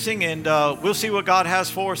increasing, and we'll see what God has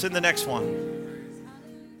for us in the next one.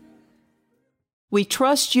 We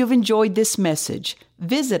trust you've enjoyed this message.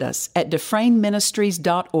 Visit us at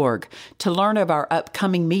dufresneministries.org to learn of our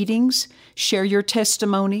upcoming meetings, share your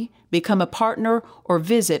testimony, become a partner, or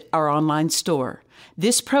visit our online store.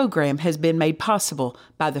 This program has been made possible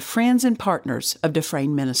by the friends and partners of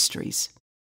Dufresne Ministries.